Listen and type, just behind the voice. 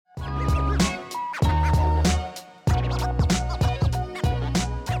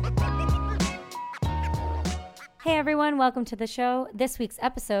everyone, welcome to the show. This week's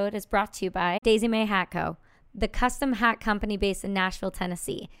episode is brought to you by Daisy May Hat Co., the custom hat company based in Nashville,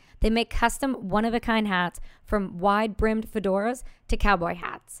 Tennessee. They make custom one-of-a-kind hats from wide-brimmed fedoras to cowboy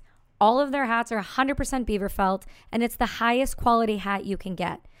hats. All of their hats are 100% beaver felt, and it's the highest quality hat you can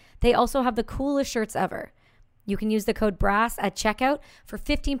get. They also have the coolest shirts ever. You can use the code BRASS at checkout for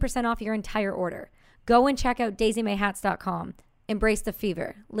 15% off your entire order. Go and check out daisymayhats.com. Embrace the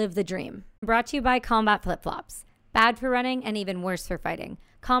fever. Live the dream. Brought to you by Combat Flip-Flops. Bad for running and even worse for fighting.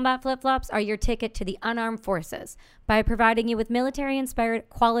 Combat Flip-Flops are your ticket to the unarmed forces by providing you with military-inspired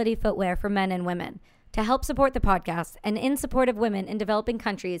quality footwear for men and women. To help support the podcast and in support of women in developing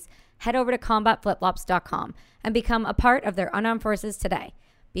countries, head over to combatflipflops.com and become a part of their unarmed forces today.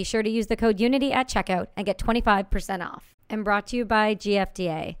 Be sure to use the code UNITY at checkout and get 25% off. And brought to you by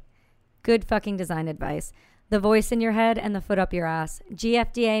GFDA. Good fucking design advice. The voice in your head and the foot up your ass.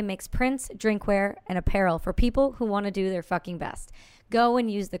 GFDA makes prints, drinkware, and apparel for people who want to do their fucking best. Go and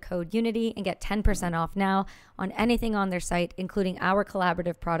use the code UNITY and get 10% off now on anything on their site, including our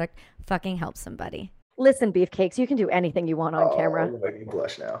collaborative product, Fucking Help Somebody. Listen, Beefcakes, you can do anything you want on camera. I'm making you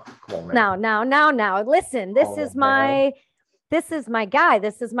blush now. Come on, man. Now. Listen, this is my guy.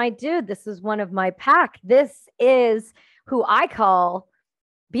 This is my dude. This is one of my pack. This is who I call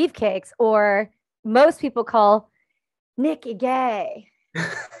Beefcakes, or most people call Nicky Gay.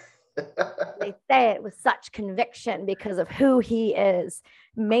 They say it with such conviction because of who he is.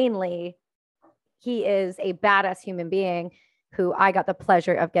 Mainly, he is a badass human being who I got the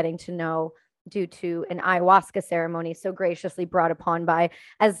pleasure of getting to know due to an ayahuasca ceremony so graciously brought upon by,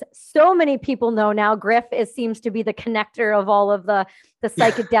 as so many people know now, Griff seems to be the connector of all of the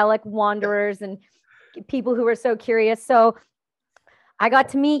psychedelic wanderers and people who are so curious. So I got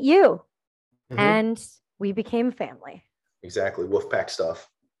to meet you. Mm-hmm. And we became family. Exactly. Wolfpack stuff.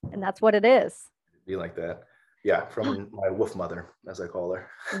 And that's what it is. Be like that. Yeah. From my wolf mother, as I call her.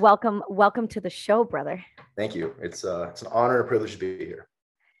 Welcome to the show, brother. Thank you. It's an honor and a privilege to be here.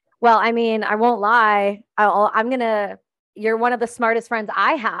 Well, I mean, I won't lie. You're one of the smartest friends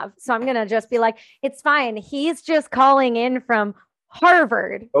I have. So I'm going to just be like, it's fine. He's just calling in from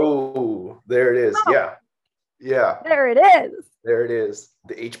Harvard. Oh, there it is. Oh. Yeah. Yeah. There it is. There it is.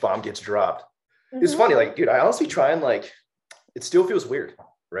 The H-bomb gets dropped. It's funny, like, dude, I honestly try and like, it still feels weird,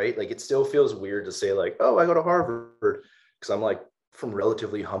 right? Like, it still feels weird to say like, oh, I go to Harvard, because I'm like from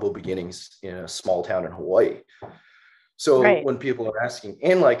relatively humble beginnings in a small town in Hawaii. So right. When people are asking,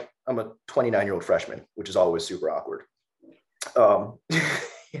 and like, I'm a 29-year-old freshman, which is always super awkward. You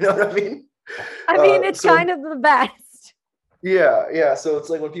know what I mean? It's kind of the best. Yeah. So it's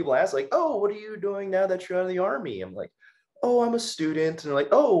like when people ask like, oh, what are you doing now that you're out of the Army? I'm like, oh, I'm a student. And they're like,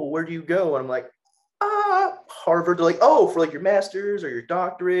 oh, where do you go? And I'm like, Harvard. They're like, oh, for like your master's or your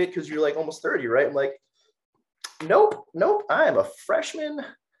doctorate, because you're like almost 30, right? I'm like, nope. I am a freshman.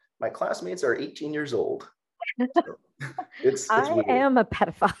 My classmates are 18 years old. So it's I weird. Am a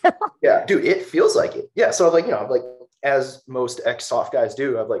pedophile. Yeah, dude, it feels like it. Yeah. So I'm like, as most ex-soft guys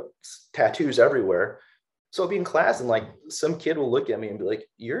do, I have like tattoos everywhere. So I'll be in class and like some kid will look at me and be like,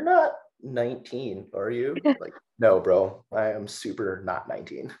 you're not 19, are you? Like, no, bro, I am super not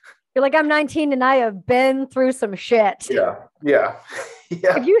 19. You're like, I'm 19 and I have been through some shit. Yeah.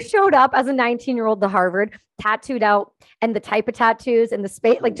 If you showed up as a 19-year-old to Harvard, tattooed out, and the type of tattoos and the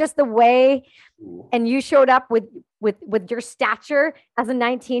space, like just the way, and you showed up with your stature as a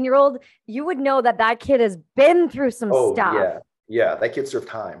 19-year-old, you would know that kid has been through some stuff. Yeah. That kid served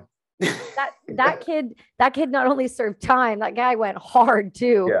time. That kid not only served time, that guy went hard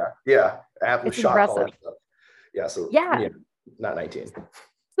too. Yeah. It's impressive. Yeah. So not 19.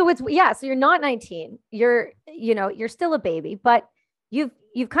 So you're not 19. You're still a baby, but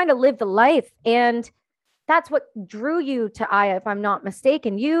you've kind of lived the life, and that's what drew you to Aya, if I'm not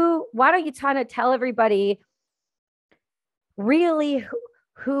mistaken. Why don't you kind of tell everybody really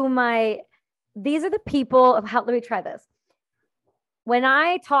these are the people of how, let me try this. When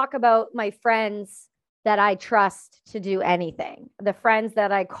I talk about my friends that I trust to do anything, the friends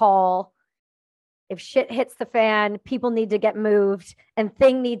that I call, if shit hits the fan, people need to get moved and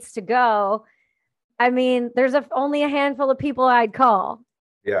thing needs to go. I mean, there's only a handful of people I'd call.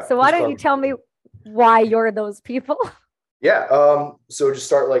 Yeah. So why don't you tell me why you're those people? Yeah. So just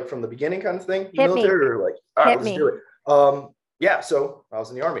start like from the beginning kind of thing. Military, or like, all right, let's do it. Yeah. So I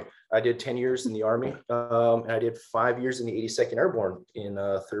was in the Army. I did 10 years in the Army, and I did 5 years in the 82nd Airborne in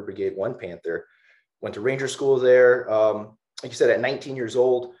 3rd Brigade 1 Panther. Went to Ranger School there. Like you said, at 19 years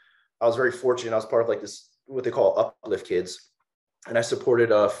old, I was very fortunate. I was part of like this, what they call Uplift Kids. And I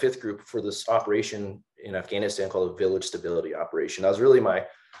supported a 5th group for this operation in Afghanistan called a Village Stability Operation. That was really my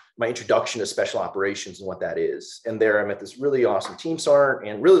my introduction to special operations and what that is. And there I met this really awesome team sergeant,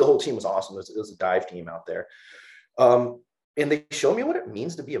 and really the whole team was awesome. It was a dive team out there. And they showed me what it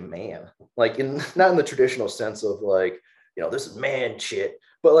means to be a man, like not in the traditional sense of like, you know, this is man shit,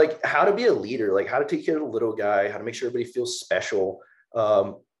 but like how to be a leader, like how to take care of the little guy, how to make sure everybody feels special.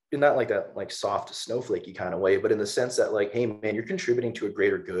 In not like that, like soft snowflakey kind of way, but in the sense that like, hey man, you're contributing to a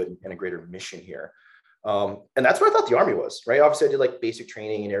greater good and a greater mission here. And that's what I thought the Army was, right? Obviously I did like basic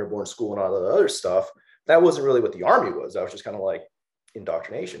training and airborne school and all the other stuff. That wasn't really what the Army was. I was just kind of like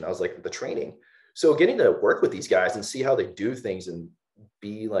indoctrination. I was like the training. So getting to work with these guys and see how they do things and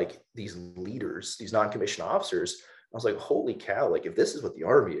be like these leaders, these non-commissioned officers, I was like, holy cow, like if this is what the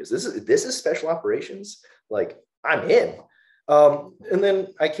Army is, this is special operations, like I'm in. And then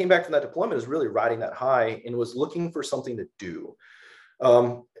I came back from that deployment, was really riding that high and was looking for something to do.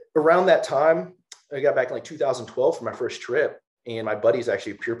 Around that time, I got back in like 2012 for my first trip, and my buddies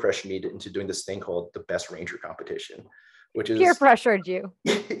actually peer pressured me into doing this thing called the Best Ranger competition, which is peer pressured you.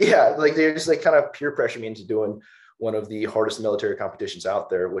 Yeah, like they just like kind of peer pressured me into doing one of the hardest military competitions out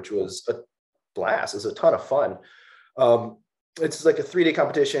there, which was a blast. It was a ton of fun. It's like a 3-day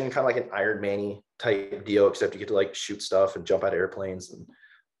competition, kind of like an Iron Man-y type deal, except you get to like shoot stuff and jump out of airplanes and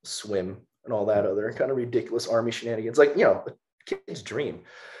swim and all that other kind of ridiculous Army shenanigans, like, you know, a kid's dream.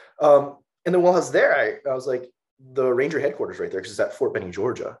 And then while I was there, I was like, the Ranger headquarters right there, because it's at Fort Benning,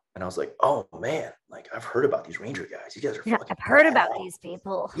 Georgia. And I was like, oh man, like I've heard about these Ranger guys. You guys are I've heard about these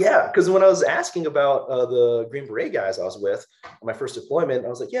people. Yeah, because when I was asking about the Green Beret guys I was with on my first deployment, I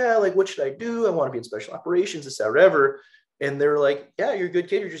was like, yeah, like what should I do? I want to be in special operations, this, that, whatever. And they're like, yeah, you're a good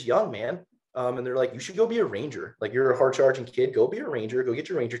kid. You're just young, man. And they're like, you should go be a Ranger. Like you're a hard charging kid. Go be a Ranger. Go get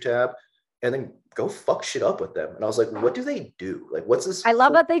your Ranger tab, and then go fuck shit up with them. And I was like, what do they do? Like, what's this? I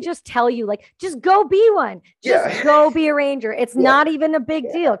love that they just tell you, like, just go be one. Just go be a Ranger. It's not even a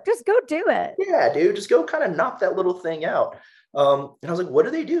big deal. Just go do it. Yeah, dude, just go kind of knock that little thing out. And I was like, what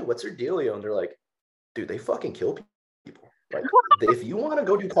do they do? What's their dealio? And they're like, dude, they fucking kill people. Like, if you want to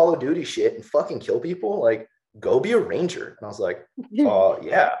go do Call of Duty shit and fucking kill people, like, go be a Ranger. And I was like,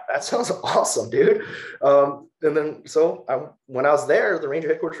 yeah, that sounds awesome, dude. And then, so when I was there, the Ranger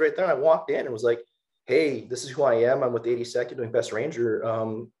headquarters right there, I walked in and was like, hey, this is who I am. I'm with the 82nd doing Best Ranger.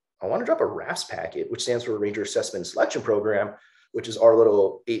 I want to drop a RAS packet, which stands for Ranger Assessment and Selection Program, which is our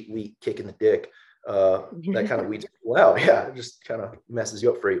little 8-week kick in the dick that kind of weeds people out. Yeah, it just kind of messes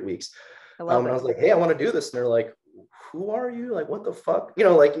you up for 8 weeks. And I was like, hey, I want to do this. And they're like, who are you? Like, what the fuck? You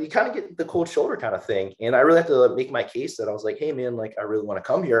know, like you kind of get the cold shoulder kind of thing. And I really have to make my case that I was like, hey man, like I really want to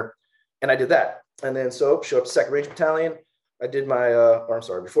come here. And I did that. And then so show up to 2nd Ranger Battalion. I did my,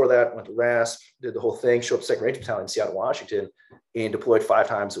 before that, went to RASP, did the whole thing, show up to 2nd Ranger Battalion in Seattle, Washington, and deployed 5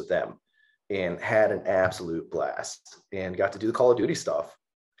 times with them and had an absolute blast and got to do the Call of Duty stuff.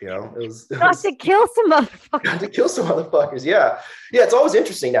 You know, got to kill some motherfuckers. Got to kill some motherfuckers. Yeah. Yeah. It's always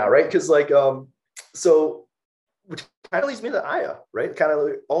interesting now, right? Because like, so which kind of leads me to Aya, right? Kind of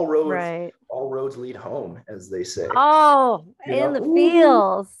like all roads lead home, as they say. Oh, in the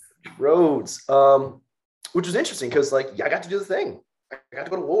fields. Roads. Which was interesting because like, yeah, I got to do the thing. I got to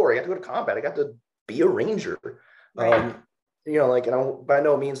go to war. I got to go to combat. I got to be a Ranger. Right. You know, like, and I by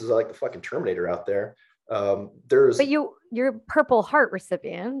no means is I like the fucking Terminator out there. But you're Purple Heart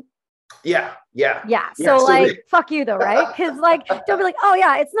recipient. Yeah. So like, fuck you though, right? Because like, don't be like, oh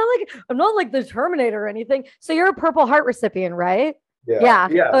yeah, it's not like I'm not like the Terminator or anything. So you're a Purple Heart recipient, right? Yeah.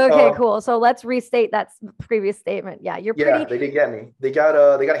 Okay, cool. So let's restate that previous statement. Yeah, you're pretty. Yeah, they did get me. They got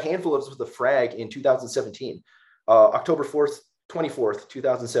a handful of us with the frag in 2017, October 24th,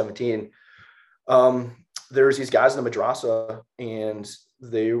 2017. There's these guys in the madrasa, and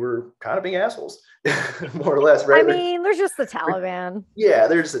they were kind of being assholes, more or less, right? I mean, they're just the Taliban. Yeah,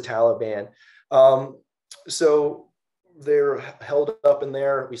 they're just the Taliban. So they're held up in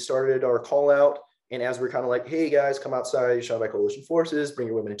there. We started our call out. And as we're kind of like, hey guys, come outside, you're surrounded by coalition forces, bring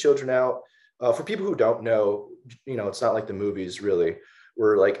your women and children out. For people who don't know, you know, it's not like the movies really,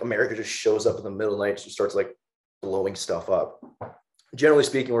 where like America just shows up in the middle of the night and just starts like blowing stuff up. Generally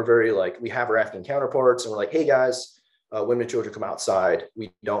speaking, we're very like, we have our Afghan counterparts and we're like, hey guys, women and children come outside.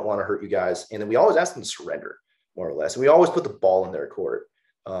 We don't want to hurt you guys. And then we always ask them to surrender, more or less. And we always put the ball in their court.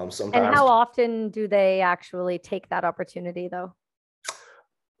 Sometimes. And how often do they actually take that opportunity though?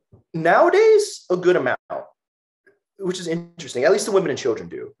 Nowadays, a good amount, which is interesting. At least the women and children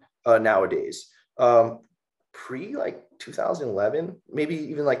do nowadays. Pre like 2011, maybe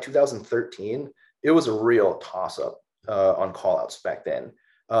even like 2013, it was a real toss up on call outs back then.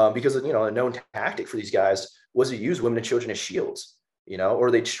 Because, you know, a known tactic for these guys was to use women and children as shields, you know,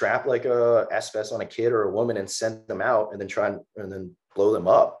 or they'd strap like a S-vest on a kid or a woman and send them out and then try and then blow them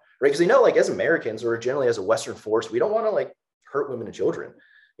up, right? Because they know, like, as Americans or generally as a Western force, we don't want to like hurt women and children.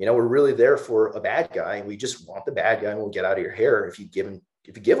 You know, we're really there for a bad guy, and we just want the bad guy, and we'll get out of your hair if you give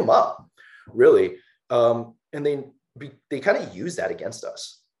him up, really. And they kind of use that against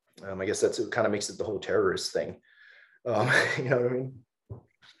us. I guess that's what kind of makes it the whole terrorist thing. You know what I mean?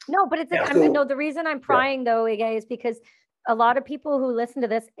 No, but it's, I mean, no, the reason I'm prying though, Ige, is because a lot of people who listen to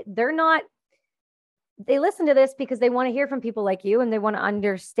this, they listen to this because they want to hear from people like you, and they want to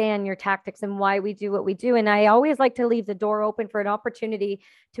understand your tactics and why we do what we do. And I always like to leave the door open for an opportunity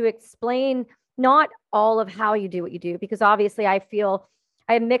to explain not all of how you do what you do, because obviously I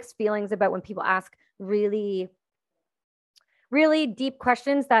have mixed feelings about when people ask really, really deep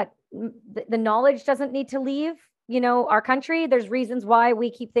questions that the knowledge doesn't need to leave, you know, our country. There's reasons why we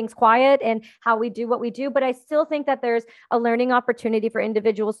keep things quiet and how we do what we do. But I still think that there's a learning opportunity for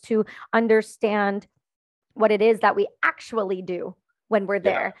individuals to understand what it is that we actually do when we're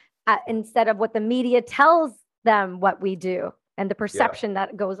there, instead of what the media tells them what we do and the perception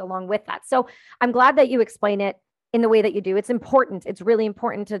that goes along with that. So I'm glad that you explain it in the way that you do. It's important. It's really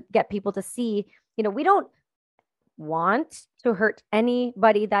important to get people to see, you know, we don't want to hurt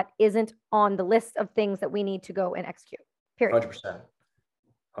anybody that isn't on the list of things that we need to go and execute. Period.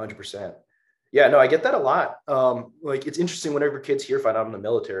 100%. Yeah, no, I get that a lot. Like, it's interesting whenever kids here find out I'm in the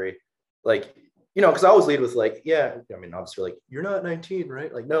military, like, you know, because I always lead with like, yeah, I mean, obviously, like, you're not 19,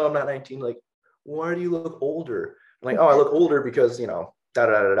 right? Like, no, I'm not 19. Like, why do you look older? I'm like, oh, I look older because, you know, da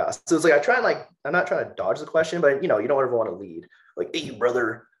da da da. So it's like, I'm not trying to dodge the question, but, you know, you don't ever want to lead. Like, hey,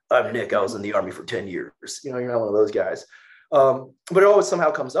 brother, I'm Nick. I was in the Army for 10 years. You know, you're not one of those guys. But it always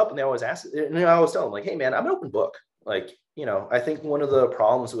somehow comes up, and they always ask it. And I always tell them, like, hey, man, I'm an open book. Like, you know, I think one of the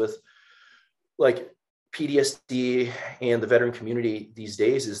problems with like PTSD and the veteran community these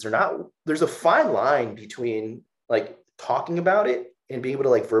days is there's a fine line between like talking about it and being able to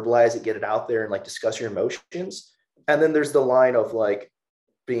like verbalize it, get it out there and like discuss your emotions. And then there's the line of like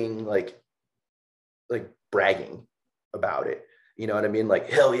being like bragging about it. You know what I mean? Like,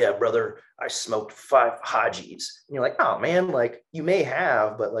 hell yeah, brother, I smoked 5 Hajis. And you're like, oh man, like you may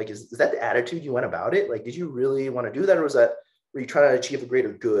have, but like, is that the attitude you went about it? Like, did you really want to do that? Or were you trying to achieve a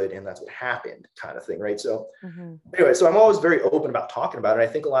greater good and that's what happened kind of thing, right? So anyway, so I'm always very open about talking about it. I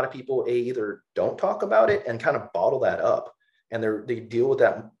think a lot of people either don't talk about it and kind of bottle that up, and they deal with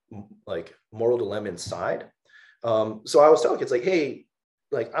that like moral dilemma inside. So I was telling kids like, hey,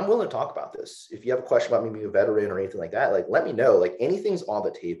 like, I'm willing to talk about this. If you have a question about me being a veteran or anything like that, like, let me know. Like, anything's on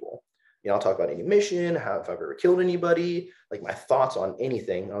the table. You know, I'll talk about any mission, if I've ever killed anybody, like my thoughts on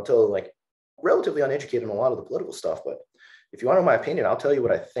anything. I'll tell them, like, relatively uneducated on a lot of the political stuff, but if you want to know my opinion, I'll tell you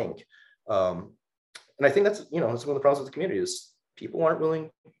what I think. And I think that's, you know, it's one of the problems with the community is people aren't willing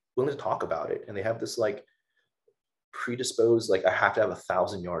to talk about it. And they have this like predisposed, like, I have to have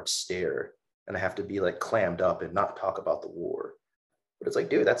 1,000-yard stare and I have to be like clammed up and not talk about the war. But it's like,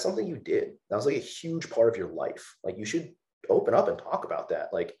 dude, that's something you did. That was like a huge part of your life. Like, you should open up and talk about that.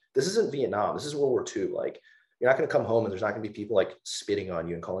 Like, this isn't Vietnam. This is World War II. Like, you're not going to come home and there's not going to be people like spitting on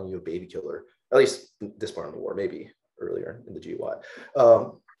you and calling you a baby killer. At least this part of the war, maybe earlier in the GWAT.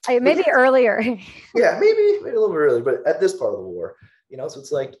 Maybe earlier. Yeah, maybe a little bit earlier, but at this part of the war, you know, so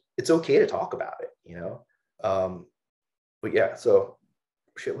it's like, it's okay to talk about it, you know? But yeah, so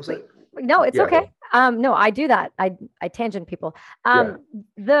shit was like, no, it's okay. No, I do that. I tangent people.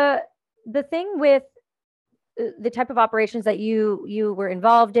 The thing with the type of operations that you were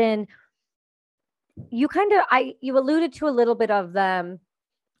involved in, you alluded to a little bit of them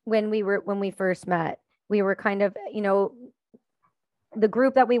when we first met. We were kind of, you know, the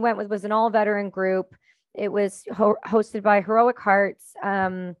group that we went with was an all veteran group. It was hosted by Heroic Hearts.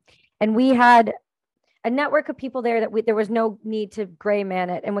 And we had a network of people there that there was no need to gray man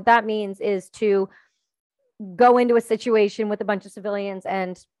it. And what that means is to go into a situation with a bunch of civilians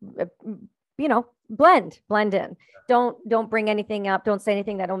and, you know, blend in. Don't bring anything up. Don't say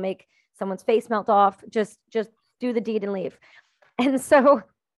anything that'll make someone's face melt off. Just do the deed and leave. And so,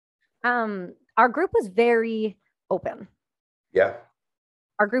 our group was very open. Yeah.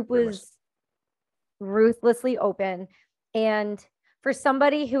 Our group was ruthlessly open. And for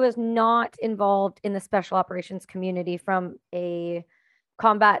somebody who is not involved in the special operations community from a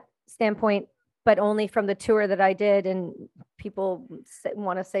combat standpoint, but only from the tour that I did, and people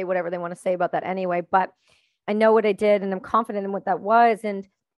want to say whatever they want to say about that anyway, but I know what I did and I'm confident in what that was. And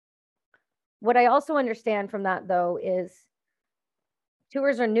what I also understand from that, though, is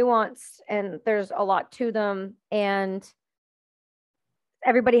tours are nuanced and there's a lot to them, and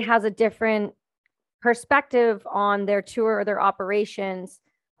everybody has a different perspective on their tour or their operations.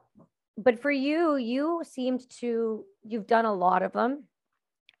 But for you, you've done a lot of them.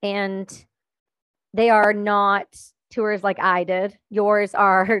 And they are not tours like I did. Yours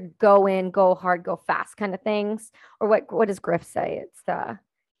are go in, go hard, go fast kind of things. Or what does Griff say? It's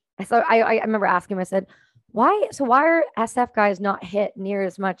I remember asking him, I said, why are SF guys not hit near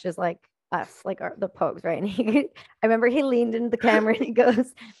as much as like us, like the Pogues, right? And I remember he leaned into the camera and he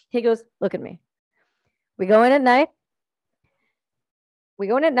goes, look at me. We go in at night. We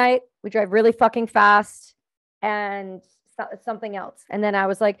drive really fucking fast and something else. And then I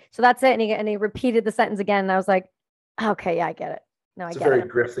was like, so that's it. And he repeated the sentence again. And I was like, okay, yeah, I get it. No, I get it. It's a very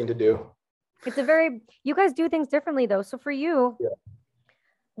Griff thing to do. You guys do things differently though. So for you,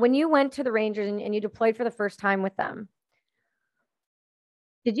 when you went to the Rangers and you deployed for the first time with them,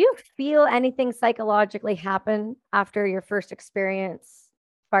 did you feel anything psychologically happen after your first experience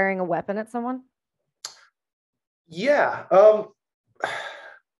firing a weapon at someone? Yeah.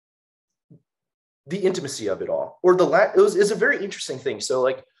 The intimacy of it all, or it's a very interesting thing. So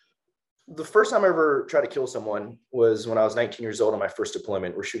like the first time I ever tried to kill someone was when I was 19 years old on my first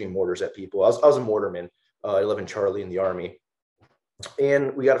deployment. We're shooting mortars at people. I was a mortarman, 11 Charlie in the Army.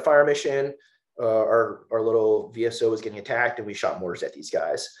 And we got a fire mission. Our little VSO was getting attacked and we shot mortars at these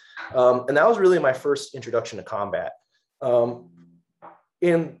guys. And that was really my first introduction to combat.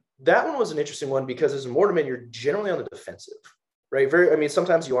 And that one was an interesting one because as a mortarman, you're generally on the defensive, right?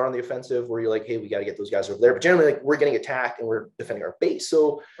 Sometimes you are on the offensive where you're like, hey, we got to get those guys over there. But generally, like, we're getting attacked and we're defending our base.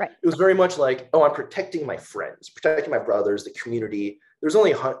 So It was very much like, oh, I'm protecting my friends, protecting my brothers, the community. There's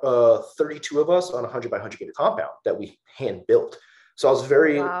only 32 of us on a 100 by 100 meter compound that we hand built. So I was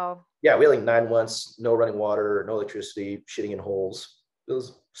we had like 9 months, no running water, no electricity, shitting in holes. It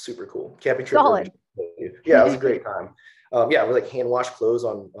was super cool. Camping trip. Solid. Yeah, it was a great time. We like hand wash clothes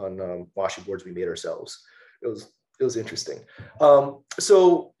on washing boards we made ourselves. It was interesting.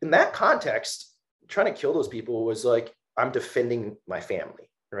 So in that context, trying to kill those people was like, I'm defending my family,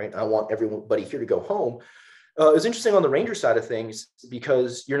 right? I want everybody here to go home. It was interesting on the Ranger side of things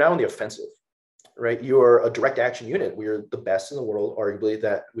because you're now on the offensive, right? You're a direct action unit. We are the best in the world, arguably,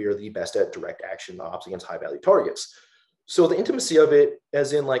 that we are the best at direct action ops against high value targets. So the intimacy of it,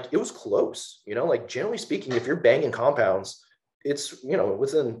 as in like, it was close, like generally speaking, if you're banging compounds, it's,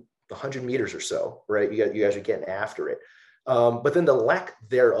 within 100 meters or so, right? You guys are getting after it. But then the lack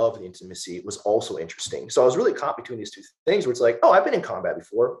thereof, the intimacy was also interesting. So I was really caught between these two things where it's like, oh, I've been in combat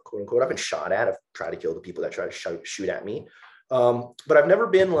before, quote unquote. I've been shot at. I've tried to kill the people that try to shoot at me. But I've never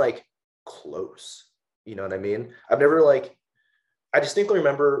been like close. You know what I mean? I distinctly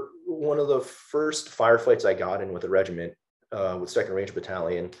remember one of the first firefights I got in with a regiment, with 2nd Ranger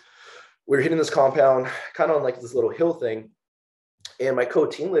Battalion. We were hitting this compound kind of on like this little hill thing. And my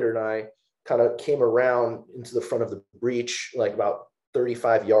co-team leader and I kind of came around into the front of the breach, like about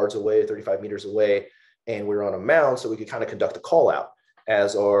 35 meters away. And we were on a mound so we could kind of conduct a call out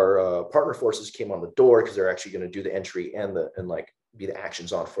as our partner forces came on the door because they're actually going to do the entry and be the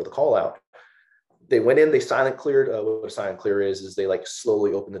actions on for the call out. They went in, they silent cleared. What a silent clear is they like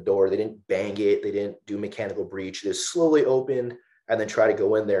slowly opened the door. They didn't bang it. They didn't do mechanical breach. They just slowly opened and then try to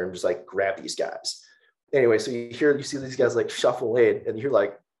go in there and just like grab these guys. Anyway, so you see these guys like shuffle in and you're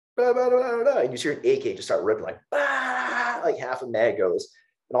like, bah, bah, bah, bah, and you hear an AK just start ripping like, bah, like half a mag goes.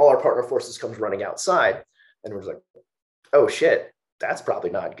 And all our partner forces comes running outside. And we're just like, oh shit, that's probably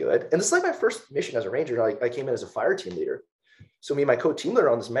not good. And this is like my first mission as a Ranger. I came in as a fire team leader. So me and my co-team leader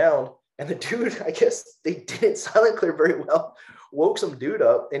on this mound, and the dude, I guess they didn't silent clear very well, woke some dude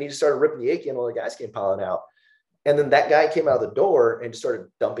up and he just started ripping the AK and all the guys came piling out. And then that guy came out of the door and just started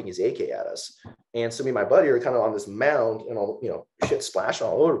dumping his AK at us. And so me and my buddy are kind of on this mound and all, shit splashing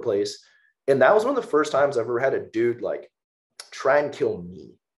all over the place. And that was one of the first times I've ever had a dude like try and kill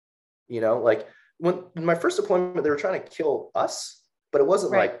me. Like when in my first deployment, they were trying to kill us, but it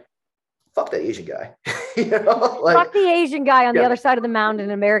wasn't like, fuck that Asian guy. Fuck the Asian guy on the other side of the mound in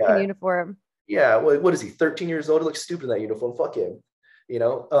an American uniform. Yeah. What is he? 13 years old? He looks stupid in that uniform. Fuck him.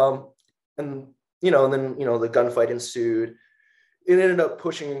 And then the gunfight ensued. It ended up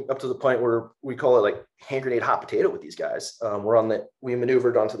pushing up to the point where we call it like hand grenade hot potato with these guys. We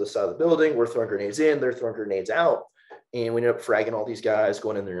maneuvered onto the side of the building. We're throwing grenades in, they're throwing grenades out. And we ended up fragging all these guys,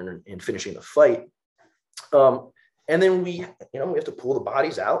 going in there and finishing the fight. And then we have to pull the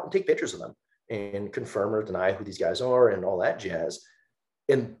bodies out and take pictures of them and confirm or deny who these guys are and all that jazz.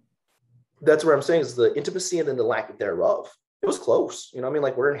 And that's where I'm saying is the intimacy and then the lack thereof. It was close.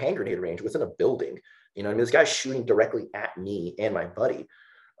 Like we're in hand grenade range within a building. This guy's shooting directly at me and my buddy.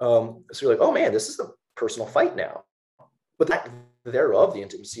 So you're like, oh man, this is a personal fight now. But that thereof, the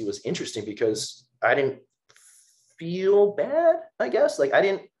intimacy was interesting because I didn't feel bad, I guess. Like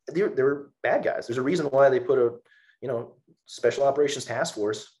they were bad guys. There's a reason why they put special operations task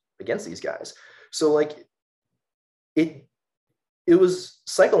force against these guys. So like it was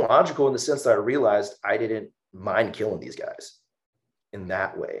psychological in the sense that I realized I didn't mind killing these guys in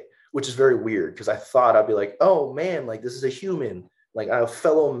that way, which is very weird because I thought I'd be like, oh man, like this is a human, like I'm a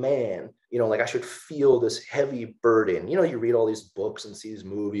fellow man, you know, like I should feel this heavy burden. You know, you read all these books and see these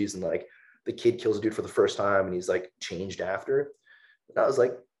movies and like the kid kills a dude for the first time and he's like changed after. And I was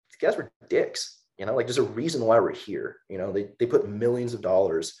like, these guys were dicks. You know, like there's a reason why we're here. You know, they put millions of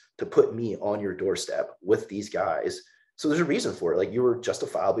dollars to put me on your doorstep with these guys. So there's a reason for it. Like you were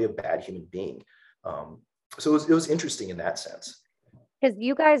justifiably a bad human being. So it was interesting in that sense. Because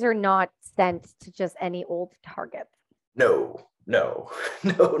you guys are not sent to just any old target. No.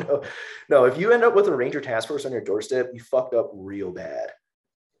 If you end up with a Ranger task force on your doorstep, you fucked up real bad.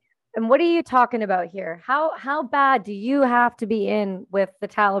 And what are you talking about here? How bad do you have to be in with the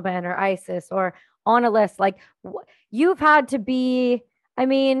Taliban or ISIS or on a list? Like you've had to be, I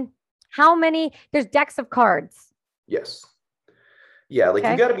mean, how many, there's decks of cards. Yes. Yeah. Like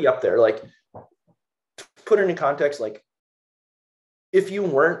you got to be up there. Like to put it in context, like if you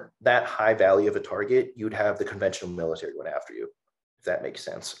weren't that high value of a target, you'd have the conventional military went after you, if that makes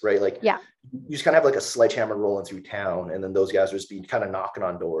sense, right? Like, yeah, you just kind of have like a sledgehammer rolling through town, and then those guys would just be kind of knocking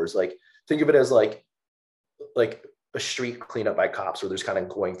on doors. Like, think of it as like a street cleanup by cops, where there's kind of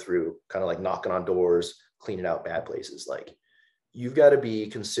going through, kind of like knocking on doors, cleaning out bad places. Like, you've got to be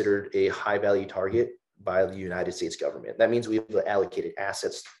considered a high value target by the United States government. That means we've allocated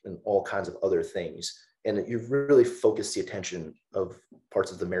assets and all kinds of other things. And you've really focused the attention of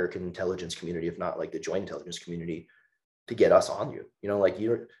parts of the American intelligence community, if not like the joint intelligence community, to get us on you. You know, like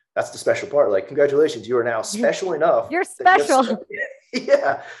that's the special part. Like, congratulations, you are now special enough. You're special.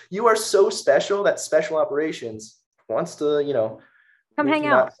 Yeah, you are so special that special operations wants to, you know, come hang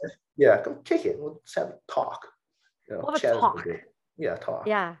out. Come kick it. Let's have a talk. You know, talk. Yeah, talk.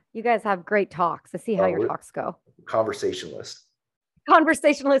 Yeah, you guys have great talks. I see how your talks go. Conversationalist.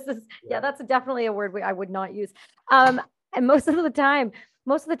 Conversationalist is, yeah, that's definitely a word I would not use. And most of the time,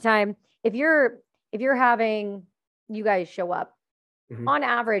 if you're having you guys show up, on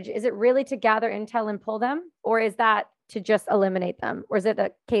average, is it really to gather intel and pull them, or is that to just eliminate them, or is it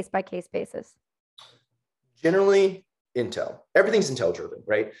a case by case basis? Generally, intel. Everything's intel driven,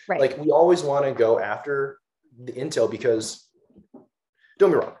 right? Like we always want to go after the intel because,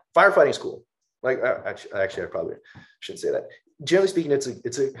 don't be wrong, firefighting is cool. Like actually, I probably shouldn't say that. Generally speaking, it's an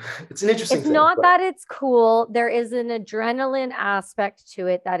interesting it's thing. Not that it's cool. There is an adrenaline aspect to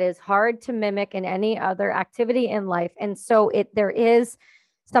it that is hard to mimic in any other activity in life. And so there is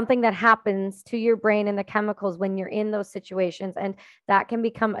something that happens to your brain and the chemicals when you're in those situations, and that can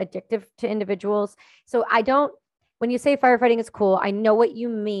become addictive to individuals. So when you say firefighting is cool, I know what you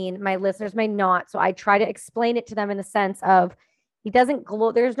mean. My listeners may not. So I try to explain it to them in the sense of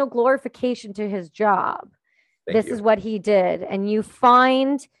there's no glorification to his job. This is what he did. And you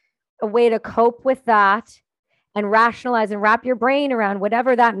find a way to cope with that and rationalize and wrap your brain around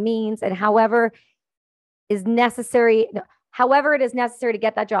whatever that means and however it is necessary to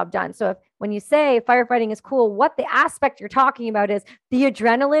get that job done. So when you say firefighting is cool, what the aspect you're talking about is the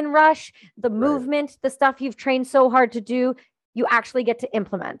adrenaline rush, the movement, the stuff you've trained so hard to do, you actually get to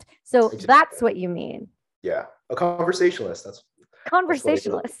implement. So that's what you mean. Yeah. A conversationalist.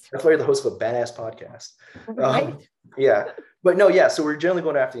 That's why you're the host of a badass podcast. Right. Yeah. But no, yeah. So we're generally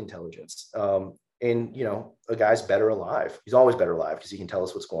going after intelligence. And, you know, a guy's better alive. He's always better alive because he can tell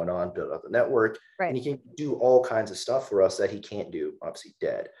us what's going on, build up the network, and he can do all kinds of stuff for us that he can't do, obviously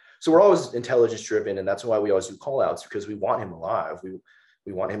dead. So we're always intelligence driven. And that's why we always do call outs, because we want him alive.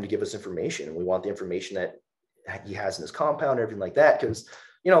 We want him to give us information, and we want the information that he has in his compound and everything like that. Because,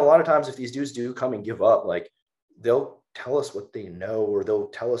 you know, a lot of times if these dudes do come and give up, like they'll tell us what they know, or they'll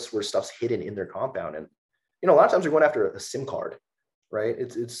tell us where stuff's hidden in their compound. And, you know, a lot of times we're going after a SIM card, right?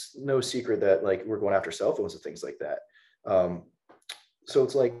 It's no secret that like we're going after cell phones and things like that. So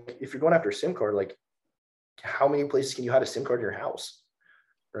it's like, if you're going after a SIM card, like how many places can you hide a SIM card in your house?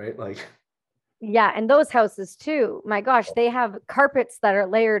 Right? Like, yeah. And those houses too, my gosh, they have carpets that are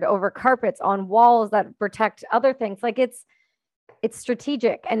layered over carpets on walls that protect other things. Like it's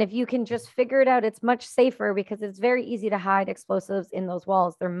strategic. And if you can just figure it out, it's much safer, because it's very easy to hide explosives in those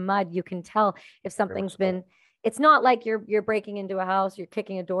walls. They're mud. You can tell if something's been, it's not like you're breaking into a house, you're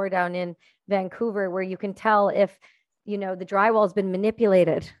kicking a door down in Vancouver where you can tell if, you know, the drywall's been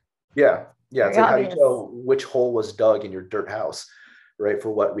manipulated. Yeah. Yeah. It's like, how do you tell which hole was dug in your dirt house, right?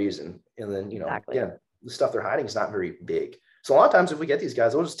 For what reason? And then, you know, again, the stuff they're hiding is not very big. So a lot of times if we get these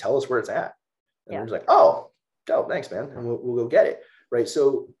guys, they'll just tell us where it's at. And we're just like, oh, thanks, man. And we'll go get it. Right.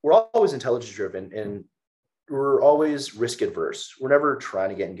 So we're always intelligence driven. And we're always risk adverse. We're never trying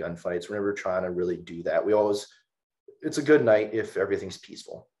to get in gunfights. We're never trying to really do that. It's a good night if everything's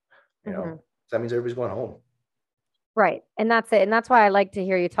peaceful, you know. That means everybody's going home. Right. And that's it. And that's why I like to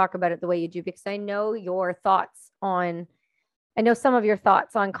hear you talk about it the way you do, because I know some of your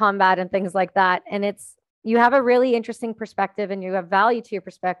thoughts on combat and things like that. And you have a really interesting perspective, and you have value to your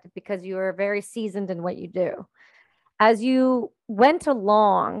perspective because you are very seasoned in what you do. As you went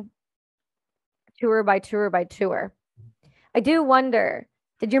along tour by tour by tour, I do wonder,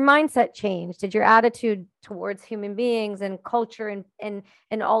 did your mindset change? Did your attitude towards human beings and culture and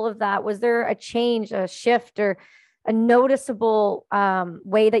all of that, was there a change, a shift, or a noticeable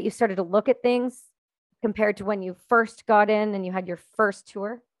way that you started to look at things compared to when you first got in and you had your first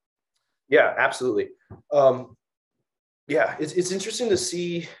tour? Yeah, absolutely. Yeah, it's interesting to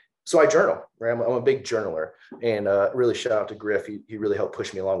see. So I journal, right? I'm a big journaler, and really shout out to Griff. He really helped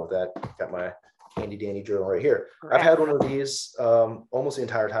push me along with that. Got my handy dandy journal right here. Griff. I've had one of these almost the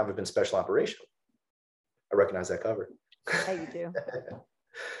entire time I've been special operations. I recognize that cover. Yeah, you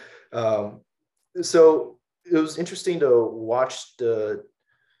do. So it was interesting to watch the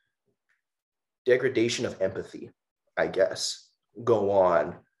degradation of empathy, I guess, go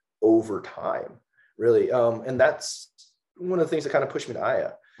on over time, really. And that's one of the things that kind of pushed me to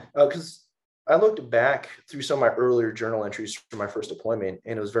Aya, because I looked back through some of my earlier journal entries from my first deployment,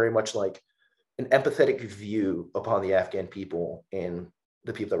 and it was very much like an empathetic view upon the Afghan people and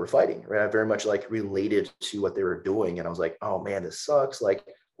the people that were fighting, right? I very much like related to what they were doing. And I was like, oh man, this sucks. Like,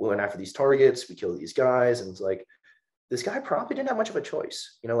 we went after these targets, we killed these guys. And it's like, this guy probably didn't have much of a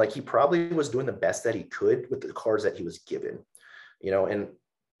choice. You know, like, he probably was doing the best that he could with the cards that he was given, you know. And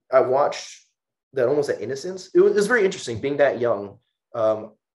I watched that, almost that innocence. It was very interesting being that young. I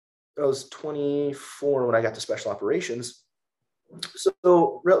was 24 when I got to special operations.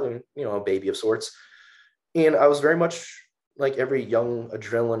 So really, you know, a baby of sorts. And I was very much like every young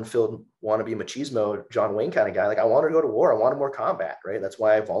adrenaline-filled wannabe machismo John Wayne kind of guy. Like, I wanted to go to war. I wanted more combat, right? That's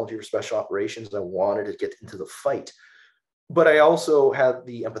why I volunteered for special operations. I wanted to get into the fight. But I also had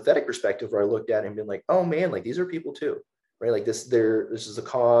the empathetic perspective where I looked at it and been like, oh man, like, these are people too, right? Like, this is a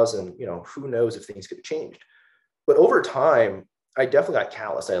cause, and, you know, who knows if things could have changed. But over time, I definitely got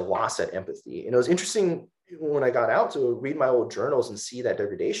callous. I lost that empathy. And it was interesting when I got out to read my old journals and see that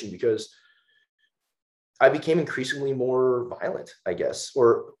degradation, because I became increasingly more violent, I guess,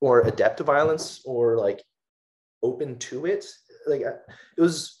 or adept to violence, or like open to it. Like, it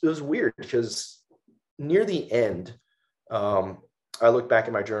was weird, because near the end, I look back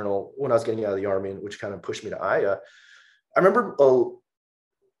in my journal when I was getting out of the Army, which kind of pushed me to Aya. I remember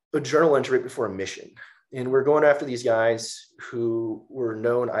a journal entry right before a mission, and we're going after these guys who were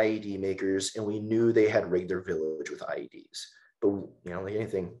known IED makers, and we knew they had rigged their village with IEDs. But, you know, like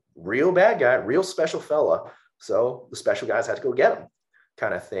anything, real bad guy, real special fella. So the special guys had to go get him,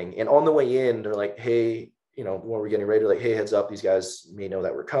 kind of thing. And on the way in, they're like, hey, you know, when we're getting ready, like, hey, heads up, these guys may know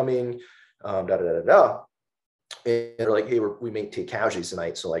that we're coming, da da da da. And they're like, hey, we may take casualties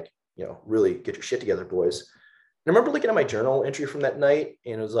tonight, so, like, you know, really get your shit together, boys. And I remember looking at my journal entry from that night,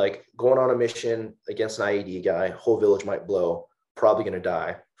 and it was like, going on a mission against an IED guy, whole village might blow, probably gonna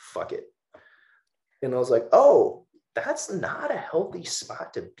die, fuck it. And I was like, oh, that's not a healthy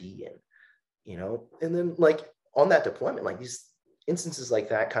spot to be in, you know? And then, like, on that deployment, like, these instances like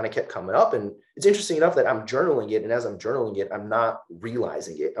that kind of kept coming up. And it's interesting enough that I'm journaling it, and as I'm journaling it, I'm not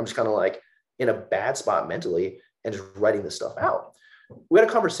realizing it. I'm just kind of like in a bad spot mentally and just writing this stuff out. We had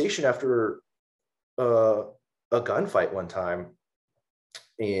a conversation after a gunfight one time,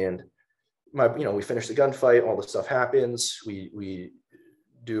 and we finished the gunfight, all the stuff happens. We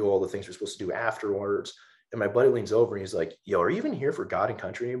do all the things we're supposed to do afterwards. And my buddy leans over and he's like, yo, are you even here for God and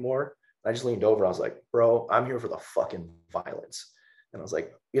country anymore? And I just leaned over. I was like, bro, I'm here for the fucking violence. And I was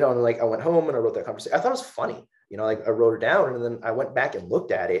like, you know, and like, I went home and I wrote that conversation. I thought it was funny. You know, like, I wrote it down, and then I went back and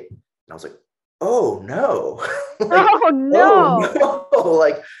looked at it, and I was like, oh no. Like, oh no. Oh, no.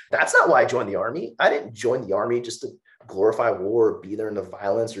 Like, that's not why I joined the Army. I didn't join the Army just to glorify war, or be there in the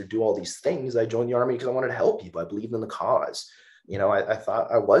violence, or do all these things. I joined the Army because I wanted to help people. I believed in the cause. You know, I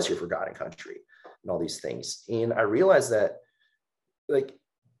thought I was here for God and country and all these things. And I realized that, like,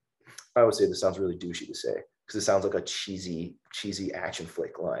 I would say this sounds really douchey to say, because it sounds like a cheesy action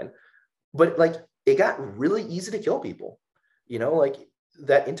flick line, but like, it got really easy to kill people, you know, like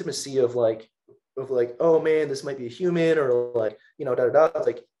that intimacy of like, oh man, this might be a human, or like, you know, da da da.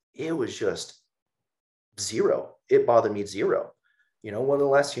 Like, it was just zero. It bothered me zero. You know, one of the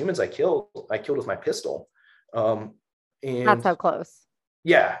last humans I killed with my pistol. And that's how close.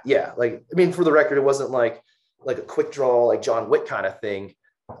 Yeah. Like, I mean, for the record, it wasn't like a quick draw, like John Wick kind of thing.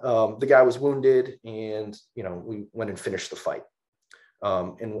 the guy was wounded, and we went and finished the fight.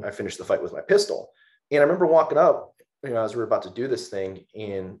 And I finished the fight with my pistol. And I remember walking up, as we were about to do this thing,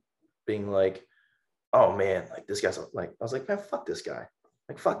 and being like, oh man, like this guy's like, I was like, man, fuck this guy.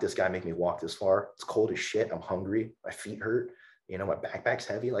 Like, fuck this guy, make me walk this far. It's cold as shit. I'm hungry. My feet hurt. My backpack's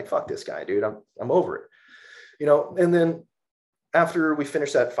heavy. Like, fuck this guy, dude. I'm over it. And then after we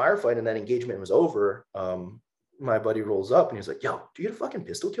finished that firefight and that engagement was over, my buddy rolls up and he's like, yo, do you get a fucking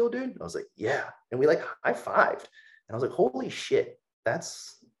pistol kill, dude? I was like, yeah. And we like high-fived. And I was like, holy shit,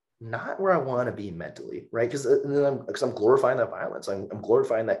 that's not where I want to be mentally, right? Because I'm glorifying that violence. I'm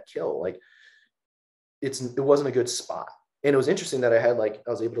glorifying that kill. Like, it wasn't a good spot. And it was interesting that I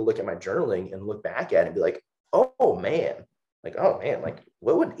was able to look at my journaling and look back at it and be like, oh man, like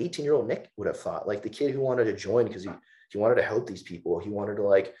what would 18-year-old Nick would have thought? Like, the kid who wanted to join because he wanted to help these people. He wanted to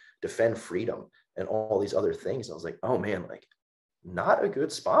like defend freedom and all these other things. I was like, oh man, like, not a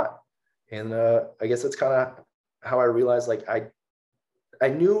good spot. And I guess that's kind of how I realized, like, I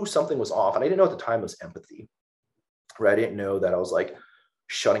knew something was off, and I didn't know at the time it was empathy, right? I didn't know that I was like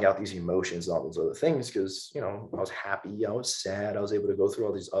shutting out these emotions and all those other things, because I was happy, I was sad, I was able to go through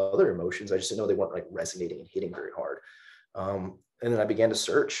all these other emotions. I just didn't know they weren't like resonating and hitting very hard. And then I began to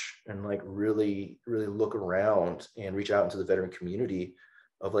search and like really, really look around and reach out into the veteran community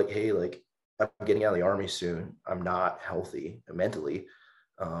of like, hey, like, I'm getting out of the Army soon. I'm not healthy mentally.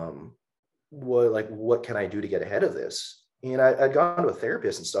 What can I do to get ahead of this? And I'd gone to a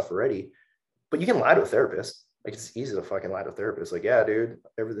therapist and stuff already, but you can lie to a therapist. Like, it's easy to fucking lie to a therapist. Like, yeah, dude,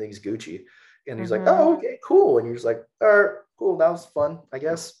 everything's Gucci. And he's like, oh, okay, cool. And you're just like, all right, cool. That was fun, I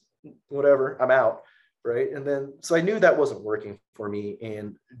guess. Whatever, I'm out. Right. And then, so I knew that wasn't working for me,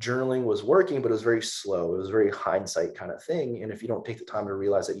 and journaling was working, but it was very slow. It was very hindsight kind of thing. And if you don't take the time to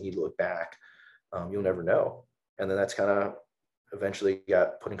realize that you need to look back, you'll never know. And then that's kind of eventually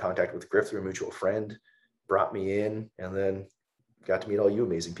got put in contact with Griff through a mutual friend, brought me in, and then got to meet all you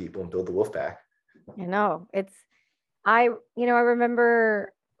amazing people and build the Wolfpack. I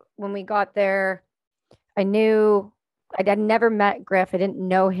remember when we got there, I knew I'd never met Griff. I didn't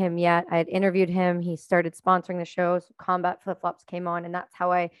know him yet. I had interviewed him. He started sponsoring the shows. Combat Flip-Flops came on, and that's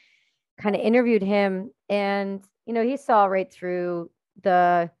how I kind of interviewed him. And, he saw right through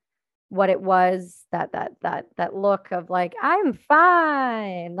what it was, that look of like, I'm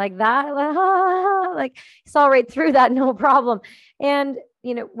fine, like that, like, saw right through that, no problem. And,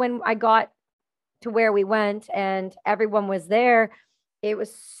 when I got to where we went and everyone was there, it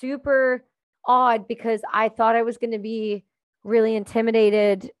was super odd because I thought I was going to be really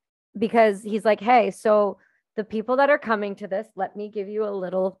intimidated, because he's like, hey, so the people that are coming to this, let me give you a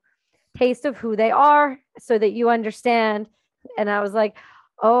little taste of who they are so that you understand. And I was like,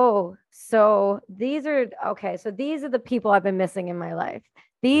 oh, so these are the people I've been missing in my life.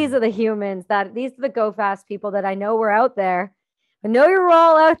 These are the humans these are the Go Fast people that I know were out there. I know you're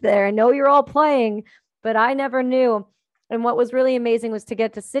all out there. I know you're all playing, but I never knew. And what was really amazing was to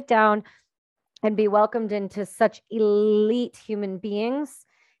get to sit down and be welcomed into such elite human beings,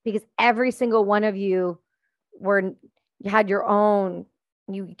 because every single one of you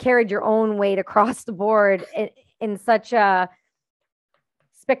carried your own weight across the board in such a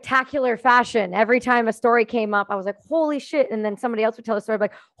spectacular fashion. Every time a story came up, I was like, holy shit. And then somebody else would tell a story,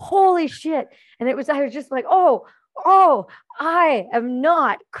 like, holy shit. And I was just like, oh, I am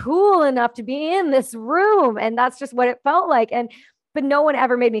not cool enough to be in this room. And that's just what it felt like. But no one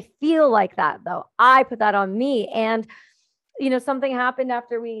ever made me feel like that, though. I put that on me. And, something happened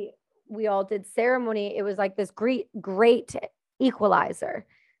after we all did ceremony. It was like this great equalizer.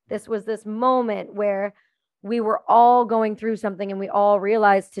 This was this moment where we were all going through something, and we all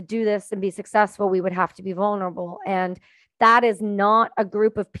realized to do this and be successful, we would have to be vulnerable. And that is not a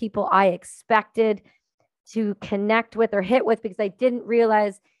group of people I expected to connect with or hit with, because I didn't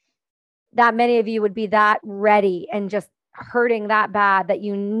realize that many of you would be that ready and just hurting that bad that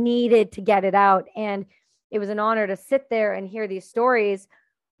you needed to get it out. And it was an honor to sit there and hear these stories.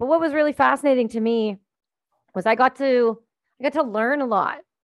 But what was really fascinating to me was I got to learn a lot.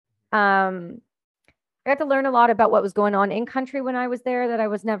 I got to learn a lot about what was going on in country when I was there, that I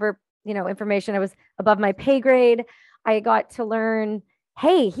was never, information. I was above my pay grade. I got to learn,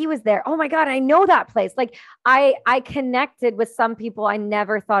 hey, he was there. Oh my God, I know that place. Like, I connected with some people I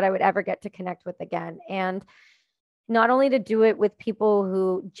never thought I would ever get to connect with again. And not only to do it with people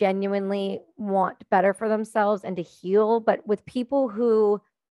who genuinely want better for themselves and to heal, but with people who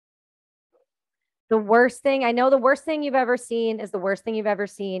the worst thing you've ever seen is the worst thing you've ever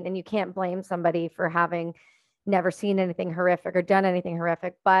seen. And you can't blame somebody for having never seen anything horrific or done anything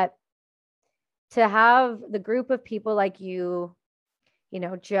horrific. But to have the group of people like you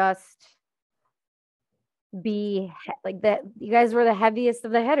just be like that. You guys were the heaviest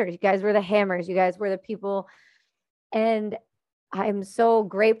of the hitters. You guys were the hammers. You guys were the people. And I'm so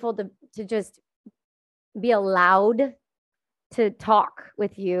grateful to just be allowed to talk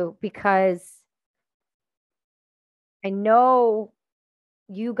with you, because I know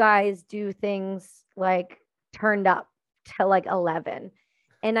you guys do things like turned up till like 11.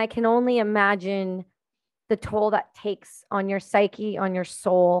 And I can only imagine the toll that takes on your psyche, on your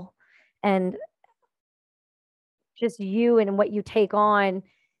soul, and just you and what you take on.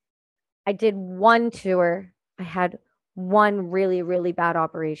 I did one tour. I had one really, really bad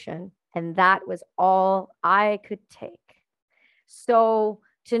operation, and that was all I could take. So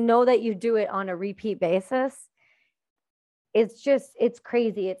to know that you do it on a repeat basis, it's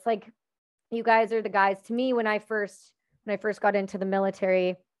crazy. It's like, you guys are the guys. To me, when I first got into the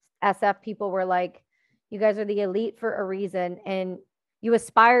military, SF people were like, you guys are the elite for a reason, and you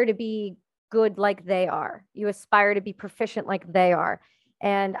aspire to be good like they are. You aspire to be proficient like they are.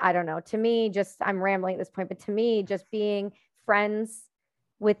 And I don't know, to me, I'm rambling at this point, but to me, just being friends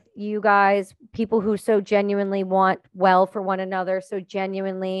with you guys, people who so genuinely want well for one another, so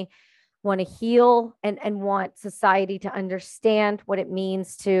genuinely want to heal and want society to understand what it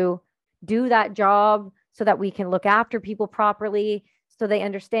means to do that job, so that we can look after people properly, so they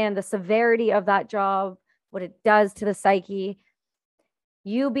understand the severity of that job, what it does to the psyche.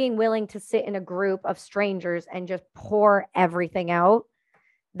 You being willing to sit in a group of strangers and just pour everything out,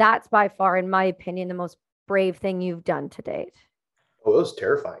 that's by far, in my opinion, the most brave thing you've done to date. Oh, it was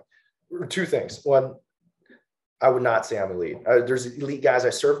terrifying. Two things. One, I would not say I'm elite. There's elite guys I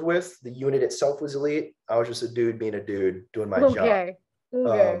served with. The unit itself was elite. I was just a dude being a dude doing my job. Okay.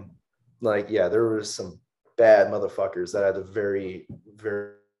 There was some bad motherfuckers that I had the very,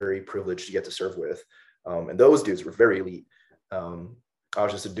 very, very privileged to get to serve with. And those dudes were very elite. I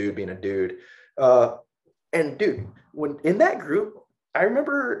was just a dude being a dude. And dude, when in that group, I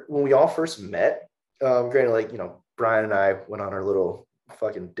remember when we all first met, granted, Brian and I went on our little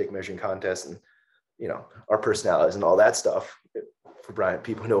fucking dick measuring contest, and, our personalities and all that stuff. For Brian,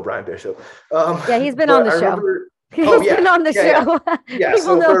 people who know Brian Bishop. Yeah, he's been on the show. He's been on the show. Yeah.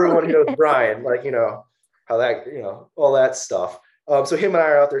 So for everyone who knows Brian, how that, all that stuff. So him and I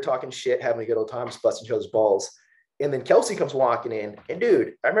are out there talking shit, having a good old time, just busting each other's balls. And then Kelsey comes walking in, and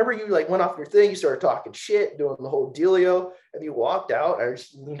dude, I remember you went off your thing, you started talking shit, doing the whole dealio, and you walked out. I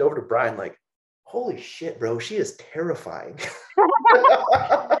just leaned over to Brian like, holy shit, bro, she is terrifying.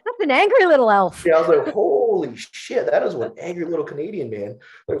 That's an angry little elf. Yeah, I was like, holy shit, that is one angry little Canadian man.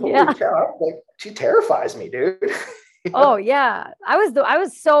 Like, holy cow, she terrifies me, dude. Oh yeah, I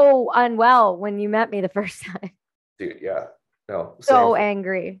was so unwell when you met me the first time. Dude, yeah, no, so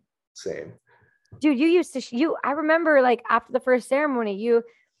angry. Same. Dude, you used to, I remember after the first ceremony, you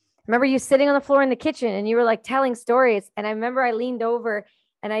sitting on the floor in the kitchen and you were telling stories. And I remember I leaned over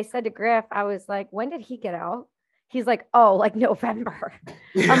and I said to Griff, I was like, when did he get out? He's like, oh, November.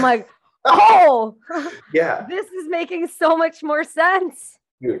 I'm like, oh, yeah, this is making so much more sense.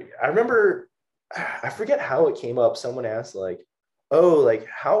 Dude, I remember, I forget how it came up. Someone asked oh,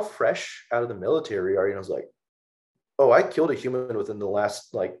 how fresh out of the military are you? And I was like, oh, I killed a human within the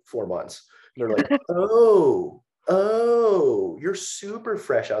last 4 months. And they're like, oh, you're super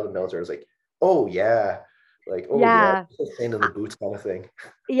fresh out of the military. I was like, oh yeah. Yeah, in the boots kind of thing.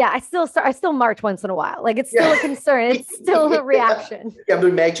 Yeah, I still march once in a while. It's still a concern. It's still a reaction. Yeah, I'm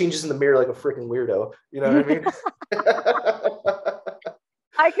doing mag changes in the mirror like a freaking weirdo. You know what I mean?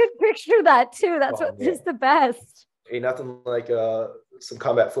 I could picture that too. That's just the best. Ain't nothing like some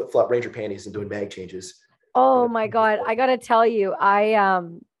combat flip-flop ranger panties and doing mag changes. Oh my God. I gotta tell you,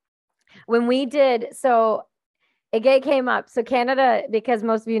 when we did, so it came up. So Canada, because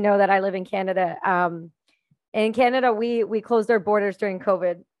most of you know that I live in Canada. In Canada, we closed our borders during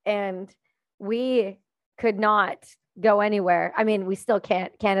COVID, and we could not go anywhere. I mean, we still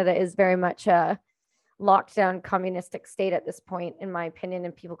can't. Canada is very much a locked down communistic state at this point, in my opinion,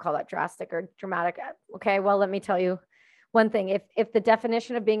 and people call that drastic or dramatic. Okay, well, let me tell you one thing. If the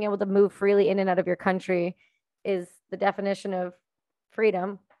definition of being able to move freely in and out of your country is the definition of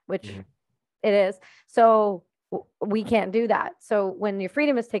freedom, which it is, so we can't do that. So when your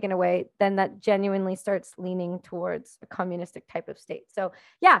freedom is taken away, then that genuinely starts leaning towards a communistic type of state. So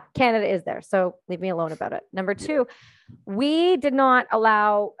yeah, Canada is there. So leave me alone about it. Number two, we did not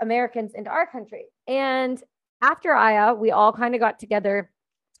allow Americans into our country. And after Aya, we all kind of got together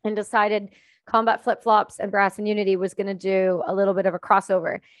and decided Combat Flip-Flops and Brass and Unity was going to do a little bit of a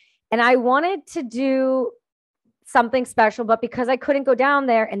crossover. And I wanted to do something special, but because I couldn't go down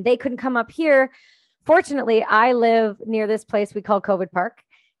there and they couldn't come up here, fortunately, I live near this place we call COVID Park,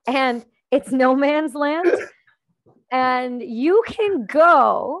 and it's no man's land. And you can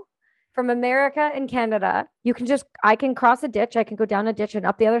go from America and Canada. I can cross a ditch. I can go down a ditch and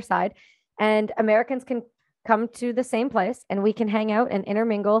up the other side. And Americans can come to the same place and we can hang out and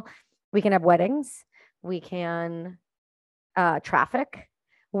intermingle. We can have weddings. We can traffic.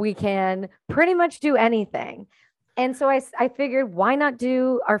 We can pretty much do anything. And so I figured, why not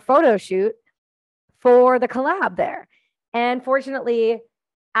do our photo shoot for the collab there? And fortunately,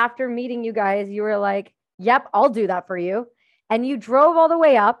 after meeting you guys, you were like, yep, I'll do that for you. And you drove all the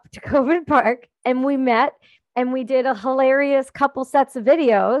way up to COVID Park and we met and we did a hilarious couple sets of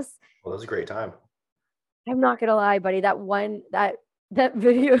videos. Well, it was a great time. I'm not going to lie, buddy. That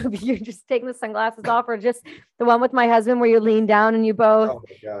video of you just taking the sunglasses off, or just the one with my husband where you lean down and you both. Oh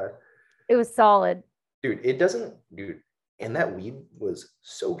my God. It was solid. Dude, and that weed was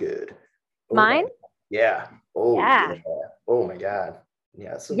so good. Oh Mine? Yeah. Oh yeah. Oh my God.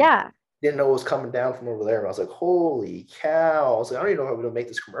 Yeah. Yeah. Didn't know it was coming down from over there. And I was like, holy cow. I was like, I don't even know how I'm going to make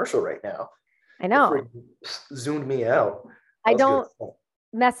this commercial right now. I know. It zoomed me out. I don't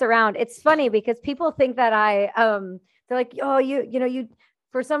mess around. It's funny because people think that they're like, oh, you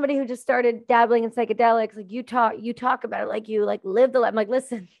for somebody who just started dabbling in psychedelics, like you talk about it like you like live the life. I'm like,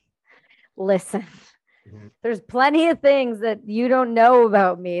 listen. Mm-hmm. There's plenty of things that you don't know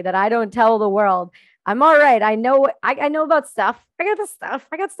about me that I don't tell the world. I'm all right. I know about stuff. I got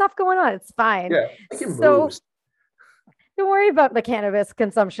stuff going on. It's fine. Yeah. So don't worry about the cannabis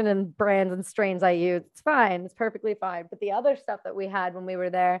consumption and brands and strains I use. It's fine. It's perfectly fine. But the other stuff that we had when we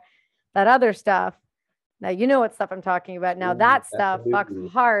were there, that other stuff, now you know what stuff I'm talking about. Now that stuff fucks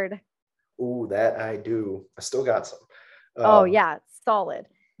hard. Ooh, that I do. I still got some. Oh yeah, it's solid.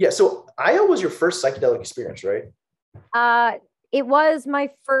 Yeah. So Aya was your first psychedelic experience, right? It was my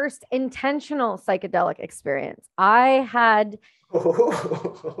first intentional psychedelic experience. I had I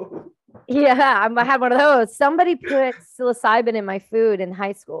had one of those. Somebody put psilocybin in my food in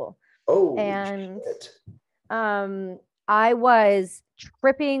high school. Oh, and shit. I was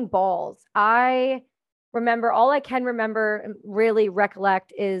tripping balls. I remember, all I can remember and really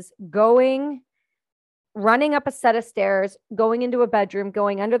recollect is running up a set of stairs, going into a bedroom,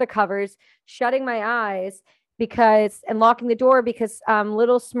 going under the covers, shutting my eyes and locking the door because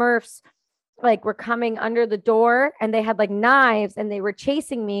little Smurfs like were coming under the door and they had like knives and they were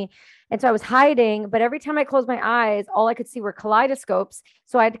chasing me. And so I was hiding, but every time I closed my eyes, all I could see were kaleidoscopes.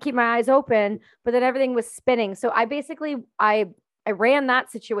 So I had to keep my eyes open, but then everything was spinning. So I ran that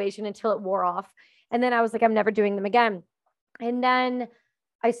situation until it wore off. And then I was like, I'm never doing them again. And then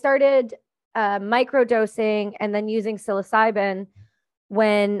I started microdosing and then using psilocybin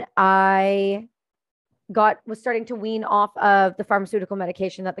when I was starting to wean off of the pharmaceutical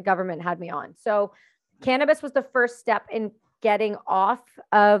medication that the government had me on. So cannabis was the first step in getting off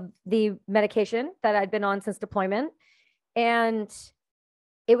of the medication that I'd been on since deployment. And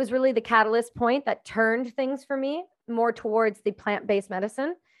it was really the catalyst point that turned things for me more towards the plant-based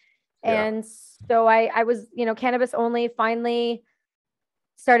medicine. Yeah. And so I was, cannabis only, finally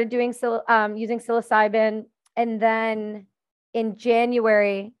started using psilocybin. And then in